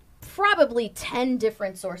read probably 10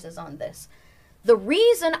 different sources on this. The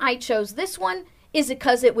reason I chose this one is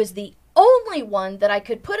because it was the only one that I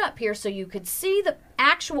could put up here so you could see the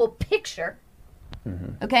actual picture.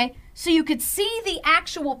 Mm-hmm. Okay? So you could see the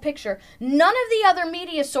actual picture. None of the other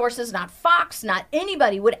media sources, not Fox, not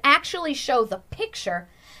anybody, would actually show the picture.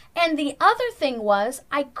 And the other thing was,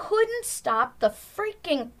 I couldn't stop the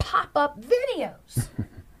freaking pop-up videos.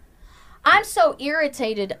 I'm so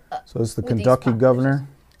irritated. So it's the Kentucky governor?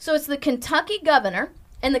 So it's the Kentucky governor,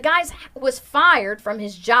 and the guy was fired from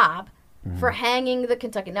his job for hanging the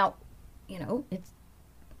Kentucky. Now, it's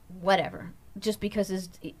whatever, just because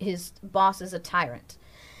his boss is a tyrant.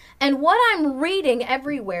 And what I'm reading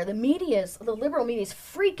everywhere, the liberal media is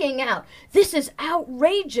freaking out. This is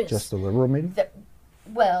outrageous. Just the liberal media?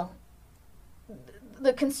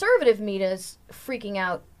 The conservative media is freaking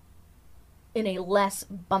out in a less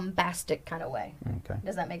bombastic kind of way. Okay.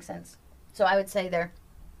 Does that make sense? So I would say they're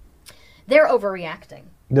overreacting.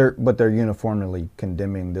 But they're uniformly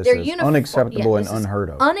condemning this as unacceptable and unheard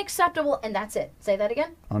of. Unacceptable, and that's it. Say that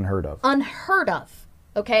again. Unheard of. Unheard of.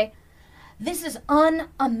 Okay? This is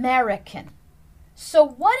un-American. So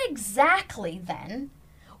what exactly, then,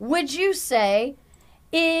 would you say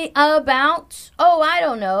about, I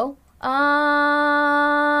don't know,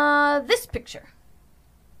 picture.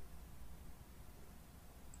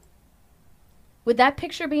 Would that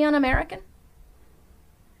picture be un-American?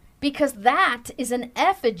 Because that is an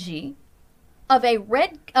effigy of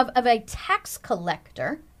a tax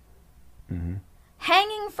collector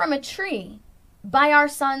hanging from a tree by our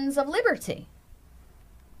Sons of Liberty.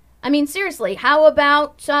 I mean, seriously, how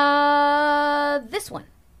about this one?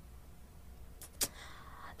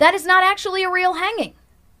 That is not actually a real hanging.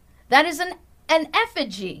 That is an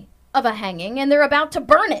effigy of a hanging, and they're about to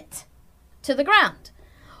burn it to the ground.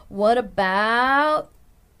 What about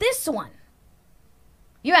this one?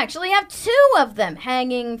 You actually have two of them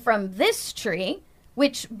hanging from this tree,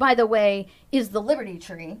 which, by the way, is the Liberty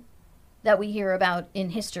Tree that we hear about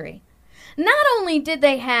in history. Not only did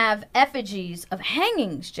they have effigies of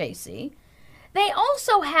hangings, JC, they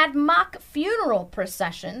also had mock funeral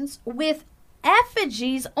processions with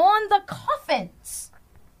effigies on the coffins.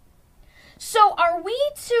 So are we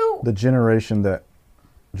to... The generation that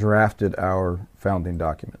drafted our founding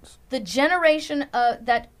documents. The generation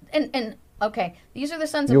that... And okay, these are the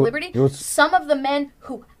Sons of Liberty. Some of the men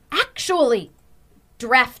who actually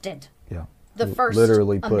drafted the first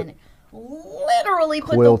amendment. Literally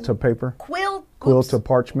put quill to paper. Quill to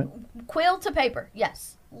parchment. Quill to paper,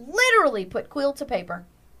 yes. Literally put quill to paper.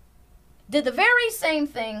 Did the very same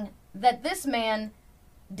thing that this man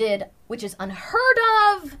did, which is unheard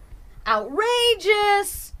of,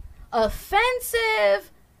 outrageous,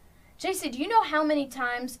 offensive. JC, do you know how many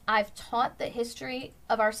times I've taught the history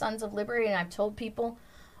of our Sons of Liberty, and I've told people,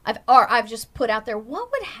 I've just put out there,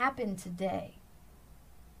 what would happen today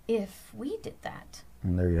if we did that?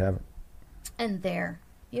 And there you have it. And there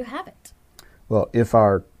you have it. Well, if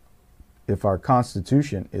our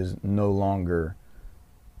Constitution is no longer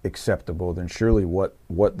acceptable, then surely what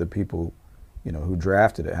the people, who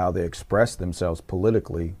drafted it, how they express themselves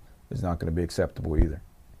politically, is not going to be acceptable either.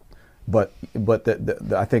 But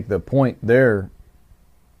I think the point there,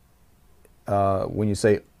 when you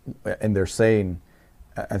say, and they're saying,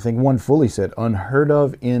 I think one fully said, unheard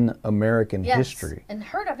of in American history.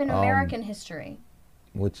 Unheard of in American history.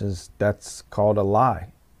 That's called a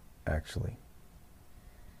lie, actually.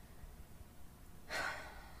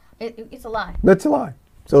 It's a lie. That's a lie.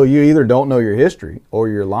 So you either don't know your history or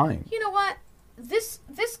you're lying. You know what? This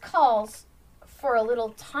calls for a little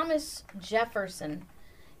Thomas Jefferson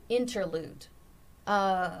interlude.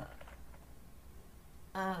 There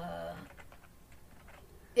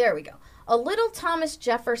we go. A little Thomas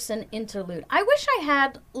Jefferson interlude. I wish I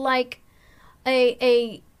had like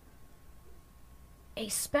a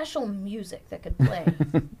special music that could play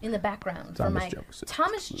in the background for my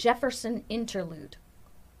Thomas Jefferson interlude.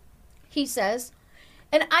 He says,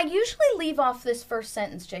 and I usually leave off this first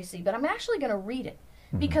sentence, JC, but I'm actually going to read it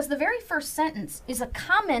because the very first sentence is a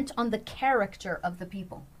comment on the character of the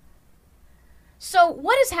people. So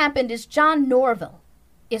what has happened is John Norville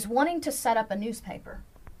is wanting to set up a newspaper.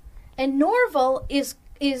 And Norville is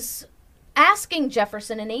asking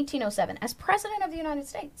Jefferson in 1807 as President of the United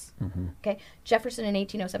States. Okay, Jefferson in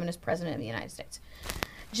 1807 as President of the United States.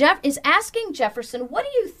 Jeff is asking Jefferson, what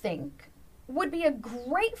do you think would be a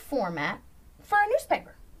great format for a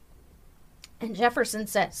newspaper? And Jefferson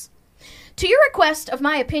says, to your request of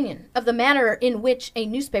my opinion of the manner in which a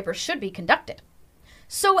newspaper should be conducted,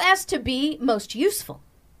 so as to be most useful,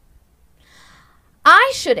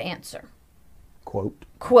 I should answer,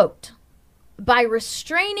 quote, by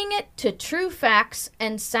restraining it to true facts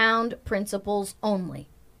and sound principles only,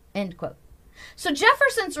 end quote. So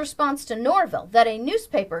Jefferson's response to Norville, that a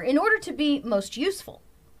newspaper, in order to be most useful,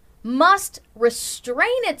 must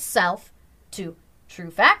restrain itself to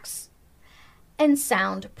true facts and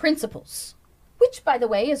sound principles, which, by the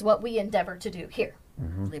way, is what we endeavor to do here.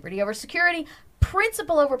 Liberty over security,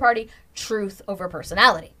 principle over party, truth over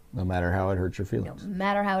personality. No matter how it hurts your feelings. No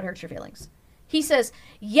matter how it hurts your feelings. He says,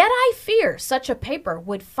 yet I fear such a paper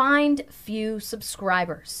would find few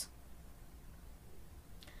subscribers.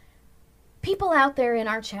 People out there in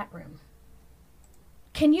our chat room,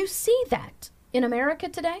 can you see that in America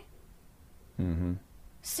today?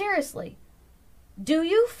 Seriously, do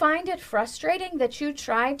you find it frustrating that you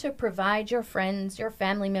try to provide your friends, your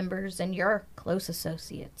family members, and your close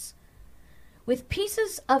associates with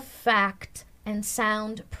pieces of fact and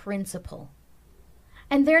sound principle,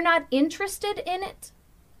 and they're not interested in it?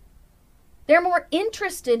 They're more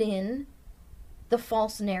interested in the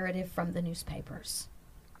false narrative from the newspapers.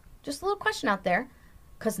 Just a little question out there,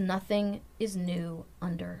 because nothing is new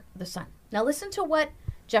under the sun. Now listen to what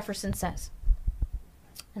Jefferson says.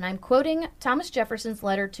 And I'm quoting Thomas Jefferson's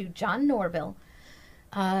letter to John Norville,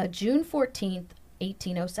 June 14th,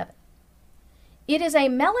 1807. It is a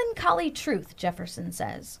melancholy truth, Jefferson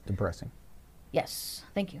says. Depressing. Yes,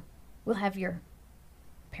 thank you. We'll have your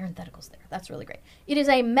parentheticals there. That's really great. It is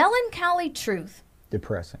a melancholy truth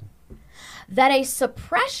Depressing. that a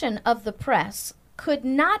suppression of the press could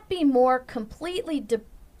not more completely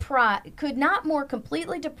deprive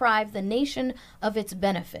the nation of its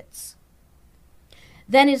benefits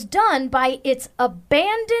than is done by its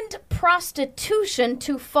abandoned prostitution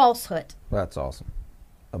to falsehood. That's awesome.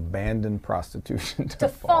 Abandoned prostitution To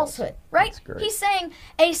falsehood, right? That's great. He's saying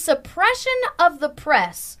a suppression of the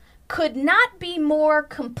press could not be more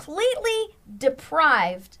completely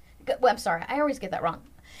deprived. Well, I'm sorry, I always get that wrong.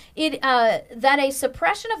 That a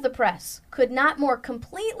suppression of the press could not more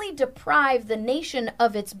completely deprive the nation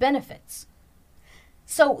of its benefits.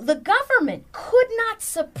 So the government could not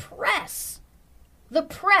suppress the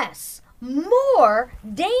press more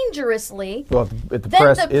dangerously Well, if the than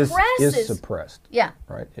press the is press is suppressed, Yeah.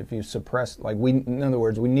 right? If you suppress, in other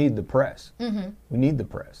words, we need the press. Mm-hmm. We need the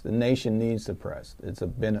press. The nation needs the press. It's a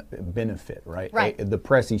benefit, right? Right. The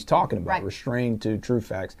press he's talking about, Right. restrained to true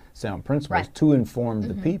facts, sound principles, Right. to inform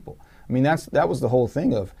the people. I mean, that was the whole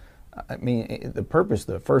thing of, the purpose,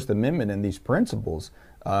 the First Amendment and these principles.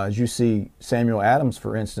 As you see Samuel Adams,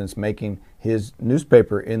 for instance, making his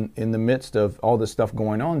newspaper in the midst of all this stuff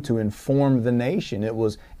going on to inform the nation. It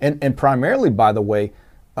was, and primarily, by the way,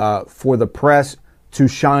 for the press to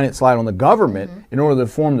shine its light on the government in order to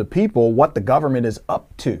inform the people what the government is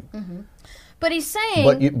up to. But he's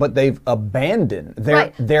saying But they've abandoned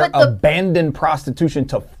Right. their But the- abandoned prostitution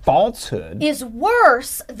to falsehood. is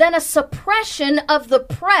worse than a suppression of the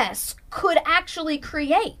press could actually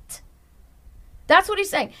create. That's what he's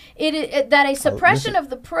saying. That a suppression of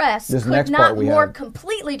the press this could next not part we more had-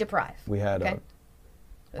 completely deprive. We had Okay.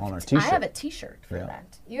 on our I T-shirt. have a T-shirt for Yeah.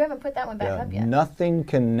 that. You haven't put that one back up yet. Nothing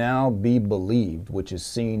can now be believed which is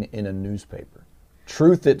seen in a newspaper.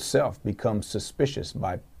 Truth itself becomes suspicious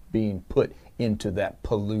by being put into that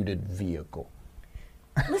polluted vehicle.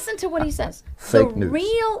 Listen to what he says. Fake news.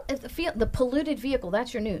 The polluted vehicle,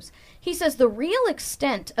 that's your news. He says the real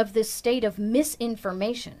extent of this state of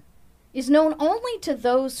misinformation is known only to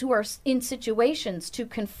those who are in situations to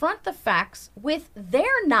confront the facts with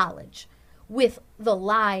their knowledge with the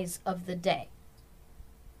lies of the day.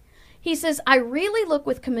 He says, I really look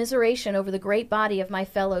with commiseration over the great body of my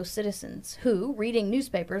fellow citizens who, reading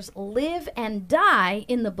newspapers, live and die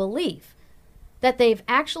in the belief that they've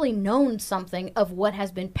actually known something of what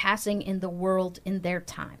has been passing in the world in their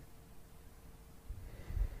time.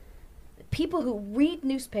 People who read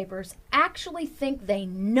newspapers actually think they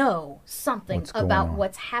know something What's going about on.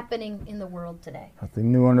 what's happening in the world today.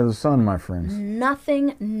 Nothing new under the sun, my friends.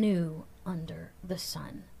 Nothing new under the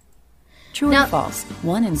sun. True Now- or false?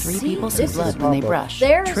 1 in 3 See, people this see is blood when they pop-up. brush.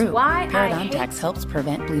 There is True. why I Paradigm hate- Tax helps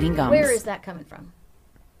prevent bleeding gums. Where is that coming from?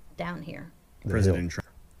 Down here. President Trump.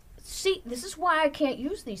 See, this is why I can't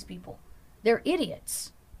use these people. They're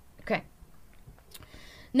idiots. Okay.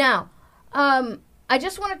 Now, I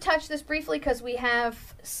just want to touch this briefly because we have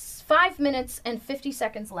 5 minutes and 50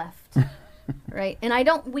 seconds left. Right? And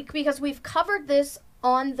because we've covered this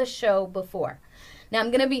on the show before. Now, I'm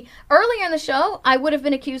going to be, earlier in the show, I would have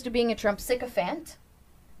been accused of being a Trump sycophant.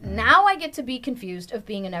 Now I get to be accused of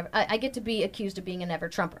being a never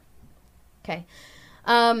Trumper. Okay.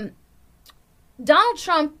 Donald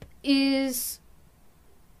Trump is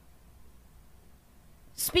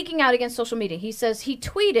speaking out against social media. He says he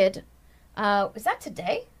tweeted, is that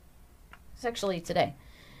today? It's actually today.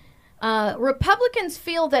 Republicans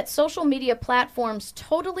feel that social media platforms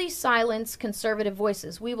totally silence conservative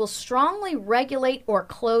voices. We will strongly regulate or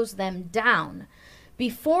close them down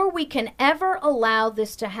before we can ever allow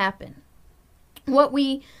this to happen.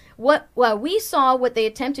 We saw what they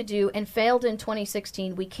attempted to do and failed in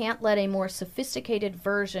 2016. We can't let a more sophisticated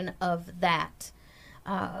version of that.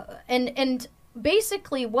 And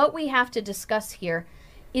basically what we have to discuss here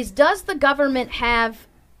is, does the government have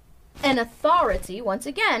an authority, once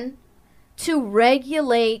again, to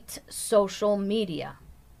regulate social media?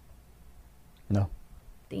 No.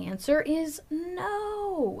 The answer is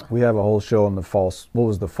no. We have a whole show on the false, what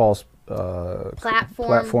was the false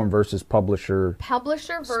Platform versus publisher.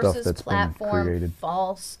 Publisher Stuff versus that's been platform created.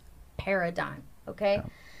 false paradigm. Okay?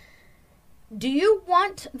 Do you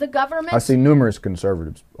want the government? I see numerous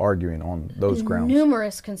conservatives arguing on those grounds.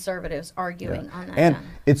 Numerous conservatives arguing on that. And ground.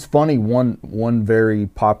 it's funny, one very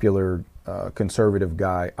popular conservative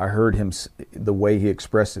guy, I heard him, the way he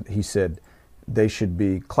expressed it, he said they should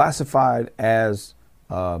be classified as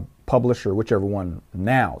publisher, whichever one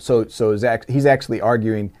now. So he's actually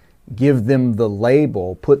arguing, give them the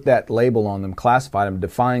label, put that label on them, classify them,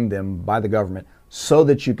 define them by the government, so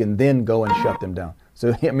that you can then go and shut them down.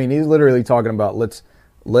 So, I mean, he's literally talking about let's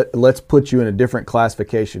let's put you in a different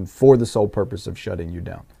classification for the sole purpose of shutting you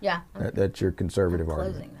down. Yeah. That's your conservative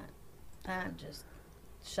argument. Closing that. I'm just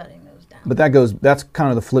shutting those down. But that's kind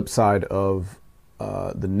of the flip side of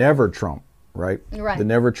the never Trump, right? Right. The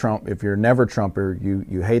never Trump, if you're a never Trumper,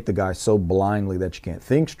 you hate the guy so blindly that you can't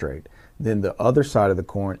think straight. Then the other side of the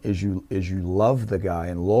coin is you love the guy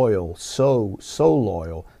and loyal, so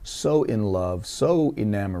loyal, so in love, so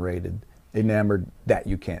enamored that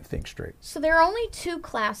you can't think straight. So there are only two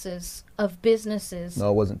classes of businesses.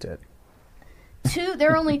 No, it wasn't Ted.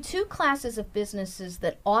 There are only two classes of businesses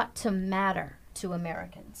that ought to matter to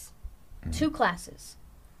Americans. Two classes.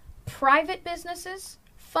 Private businesses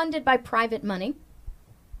funded by private money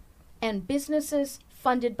and businesses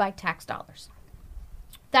funded by tax dollars.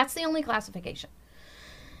 That's the only classification.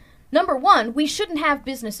 Number one, we shouldn't have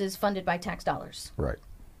businesses funded by tax dollars. Right.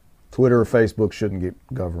 Twitter or Facebook shouldn't get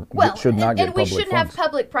should not get and we public shouldn't funds. have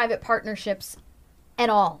public-private partnerships at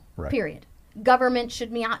all, Right. period. Government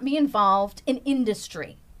should not be involved in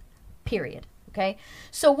industry, period. Okay?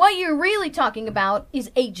 So what you're really talking about is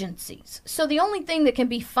agencies. So the only thing that can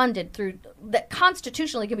be funded that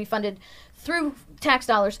constitutionally can be funded through tax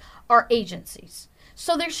dollars are agencies.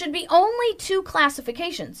 So there should be only two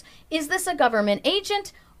classifications. Is this a government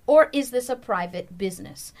agent or is this a private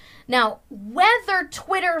business? Now, whether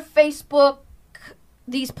Twitter, Facebook,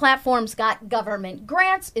 these platforms got government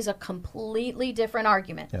grants is a completely different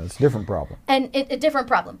argument. Yeah, it's a different problem. And a different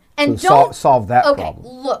problem. And So don't solve that okay, problem.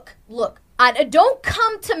 Look. Don't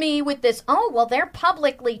come to me with this. Oh well, they're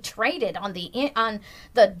publicly traded on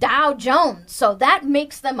the Dow Jones, so that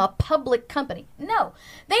makes them a public company. No,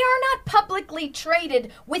 they are not publicly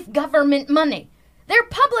traded with government money. They're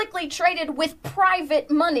publicly traded with private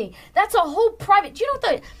money. That's a whole private. Do you know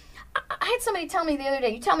what I had somebody tell me the other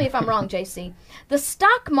day. You tell me if I'm wrong, JC. The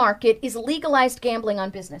stock market is legalized gambling on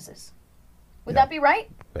businesses. Would that be right?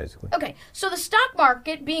 Basically. Okay, so the stock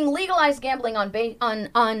market being legalized gambling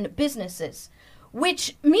on businesses,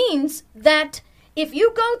 which means that if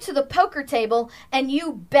you go to the poker table and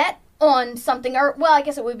you bet on something, or well, I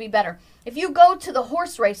guess it would be better. If you go to the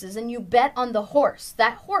horse races and you bet on the horse,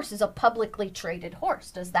 that horse is a publicly traded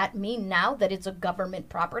horse. Does that mean now that it's a government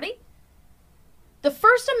property? The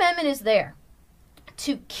First Amendment is there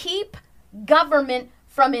to keep government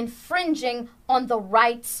from infringing on the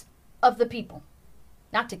rights of the people.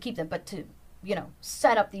 Not to keep them, but to,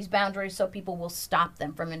 set up these boundaries so people will stop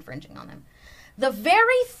them from infringing on them. The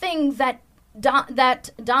very thing that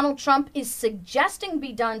Donald Trump is suggesting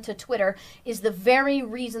be done to Twitter is the very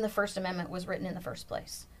reason the First Amendment was written in the first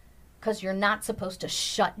place. Because you're not supposed to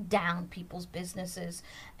shut down people's businesses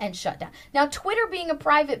and shut down. Now, Twitter being a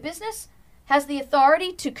private business has the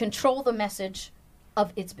authority to control the message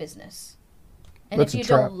of its business. And That's if you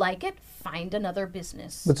don't like it, find another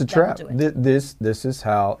business. It's a that will trap. do it. This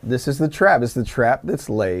is the trap. It's the trap that's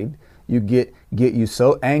laid. You get you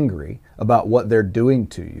so angry about what they're doing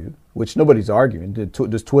to you, which nobody's arguing.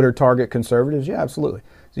 Does Twitter target conservatives? Yeah, absolutely.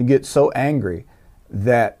 So you get so angry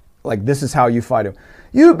that this is how you fight them.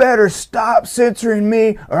 You better stop censoring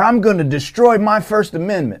me, or I'm going to destroy my First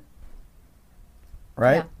Amendment.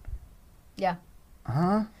 Right? Yeah.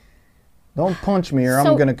 Don't punch me, or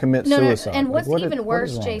I'm going to commit suicide. And what's What even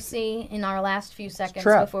worse, is wrong? JC, in our last few seconds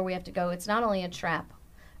trap. before we have to go, it's not only a trap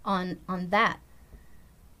on that,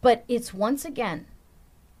 but it's once again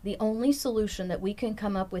the only solution that we can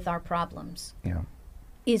come up with our problems Yeah.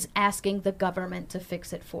 is asking the government to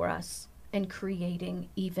fix it for us and creating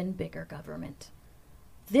even bigger government.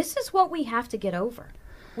 This is what we have to get over.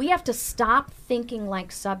 We have to stop thinking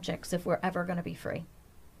like subjects if we're ever going to be free.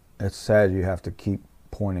 It's sad you have to keep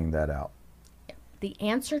pointing that out. The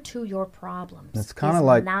answer to your problems It's kinda is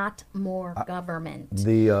like- not more government.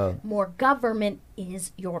 The More government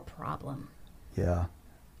is your problem. Yeah,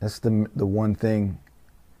 that's the one thing.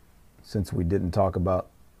 Since we didn't talk about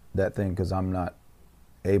that thing because I'm not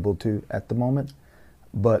able to at the moment,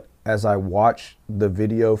 but as I watched the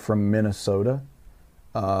video from Minnesota,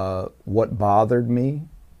 what bothered me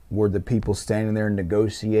were the people standing there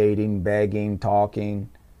negotiating, begging, talking,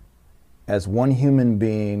 as one human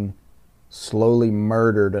being slowly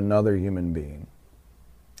murdered another human being.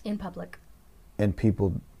 In public. And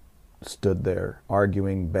people stood there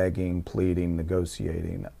arguing, begging, pleading,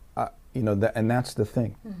 negotiating. And that's the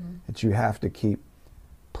thing, that you have to keep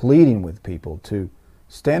pleading with people to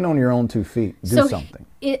stand on your own 2 feet, do something.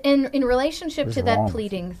 In relationship What to is that wrong with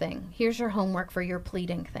pleading thing, here's your homework for your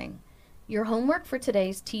pleading thing. Your homework for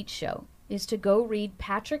today's Teach Show is to go read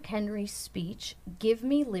Patrick Henry's speech, Give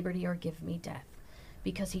Me Liberty or Give Me Death,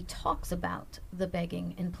 because he talks about the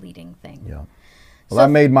begging and pleading thing. Yeah. Well, I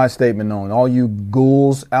made my statement known. All you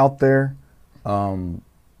ghouls out there,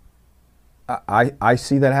 I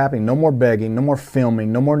see that happening. No more begging, no more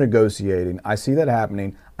filming, no more negotiating. I see that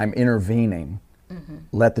happening. I'm intervening.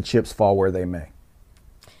 Let the chips fall where they may.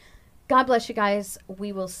 God bless you guys.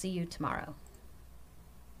 We will see you tomorrow.